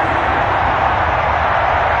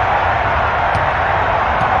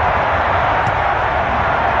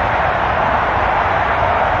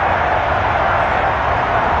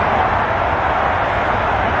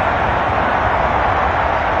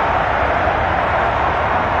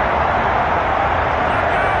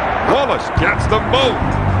 Wallace gets them both.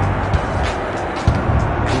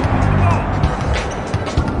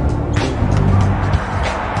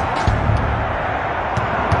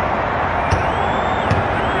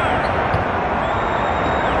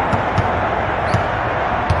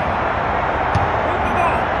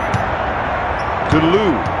 To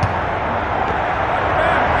Lou.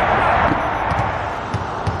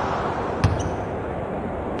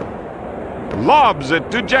 Lobs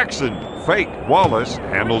it to Jackson. fake. Wallace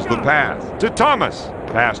handles the pass to Thomas.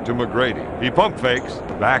 Pass to McGrady. He pump fakes.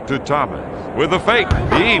 Back to Thomas. With a fake.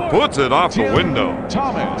 He puts it off the window.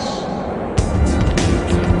 Thomas.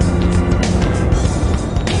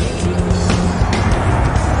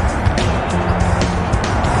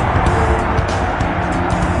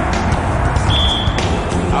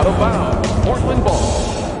 Out of bounds. Portland ball.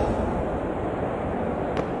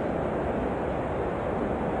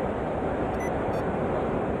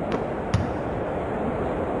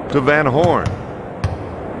 To Van Horn.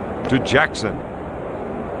 To Jackson.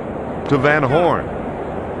 To Van Horn.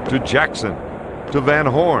 To Jackson. To Van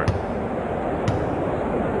Horn.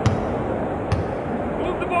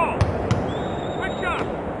 Move the ball. Quick shot.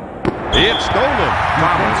 It's stolen.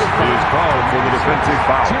 Thomas is called for the defensive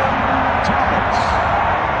foul. Tim Thomas.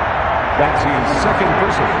 That's his second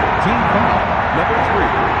personal. Team foul, number 3.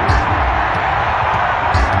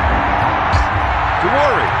 To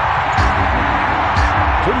Worry.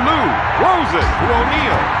 To Lou. Throws it to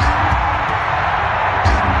O'Neal.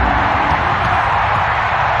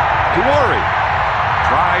 To Worry.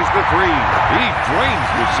 Tries the three. He drains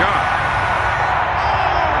the shot.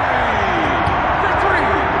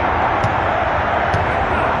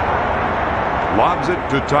 Lobs it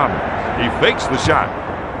to Thomas. He fakes the shot.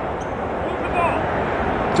 Move the ball.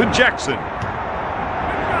 To Jackson. Quick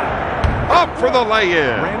shot. Up for the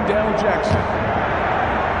lay-in. Randall Jackson.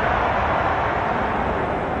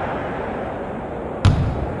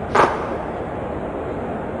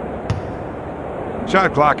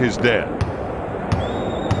 Shot clock is dead.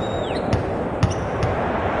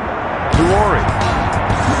 To Ori.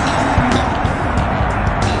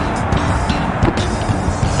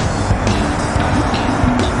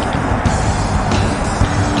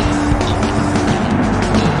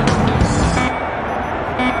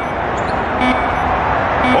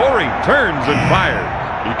 Ori turns and fires.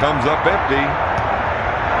 He comes up empty.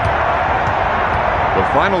 The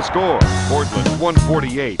final score, Portland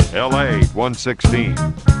 148, LA 116.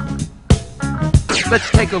 Let's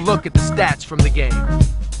take a look at the stats from the game.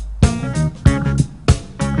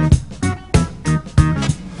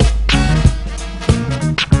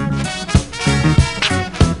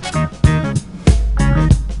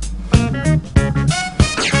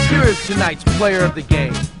 Here is tonight's player of the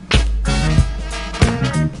game.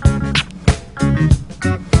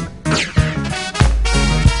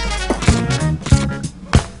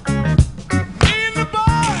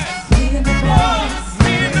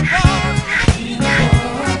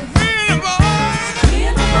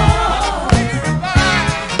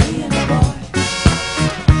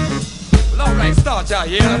 Out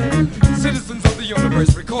here, citizens of the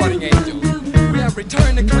universe, recording angels. We have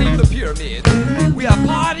returned to claim the pyramid. We are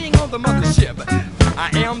partying on the mothership. I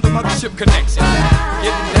am the mothership connection.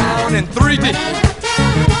 Getting down in 3D. A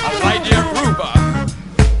Lightyear Groove.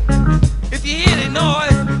 If you hear the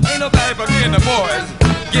noise, ain't nobody but me and the boys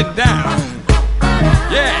getting down.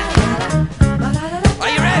 Yeah. Are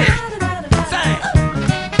you ready? Sing.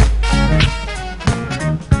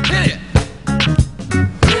 Hit it.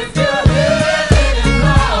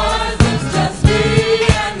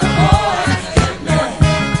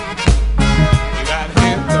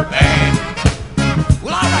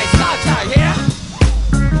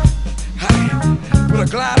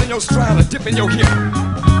 Glide in your stride and dip in your hip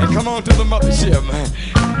and come on to the mothership, man,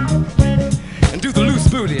 and do the loose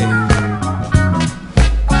booty.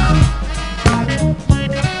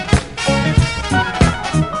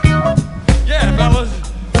 Yeah, fellas.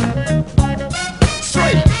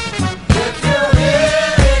 Straight. If you hear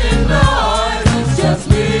any noise, it's just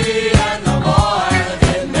me and the boys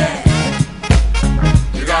in there.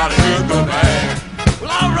 You gotta hear the band.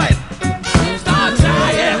 Well, all right. Start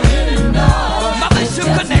trying, yeah.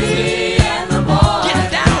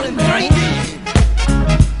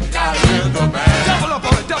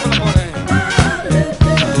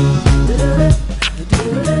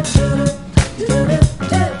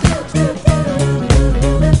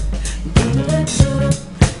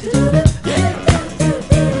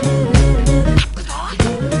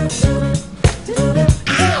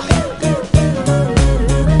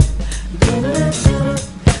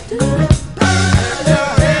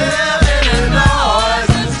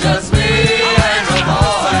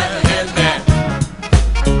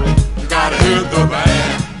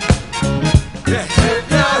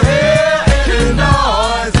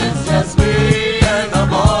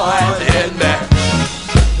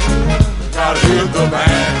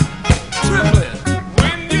 Triplet.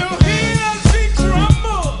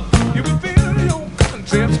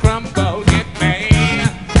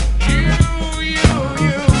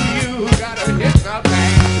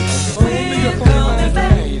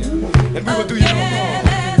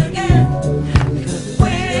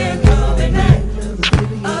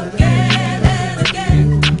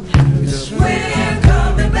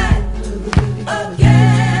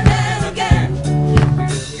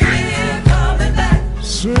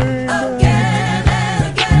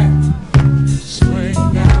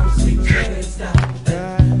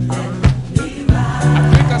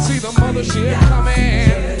 mothership coming.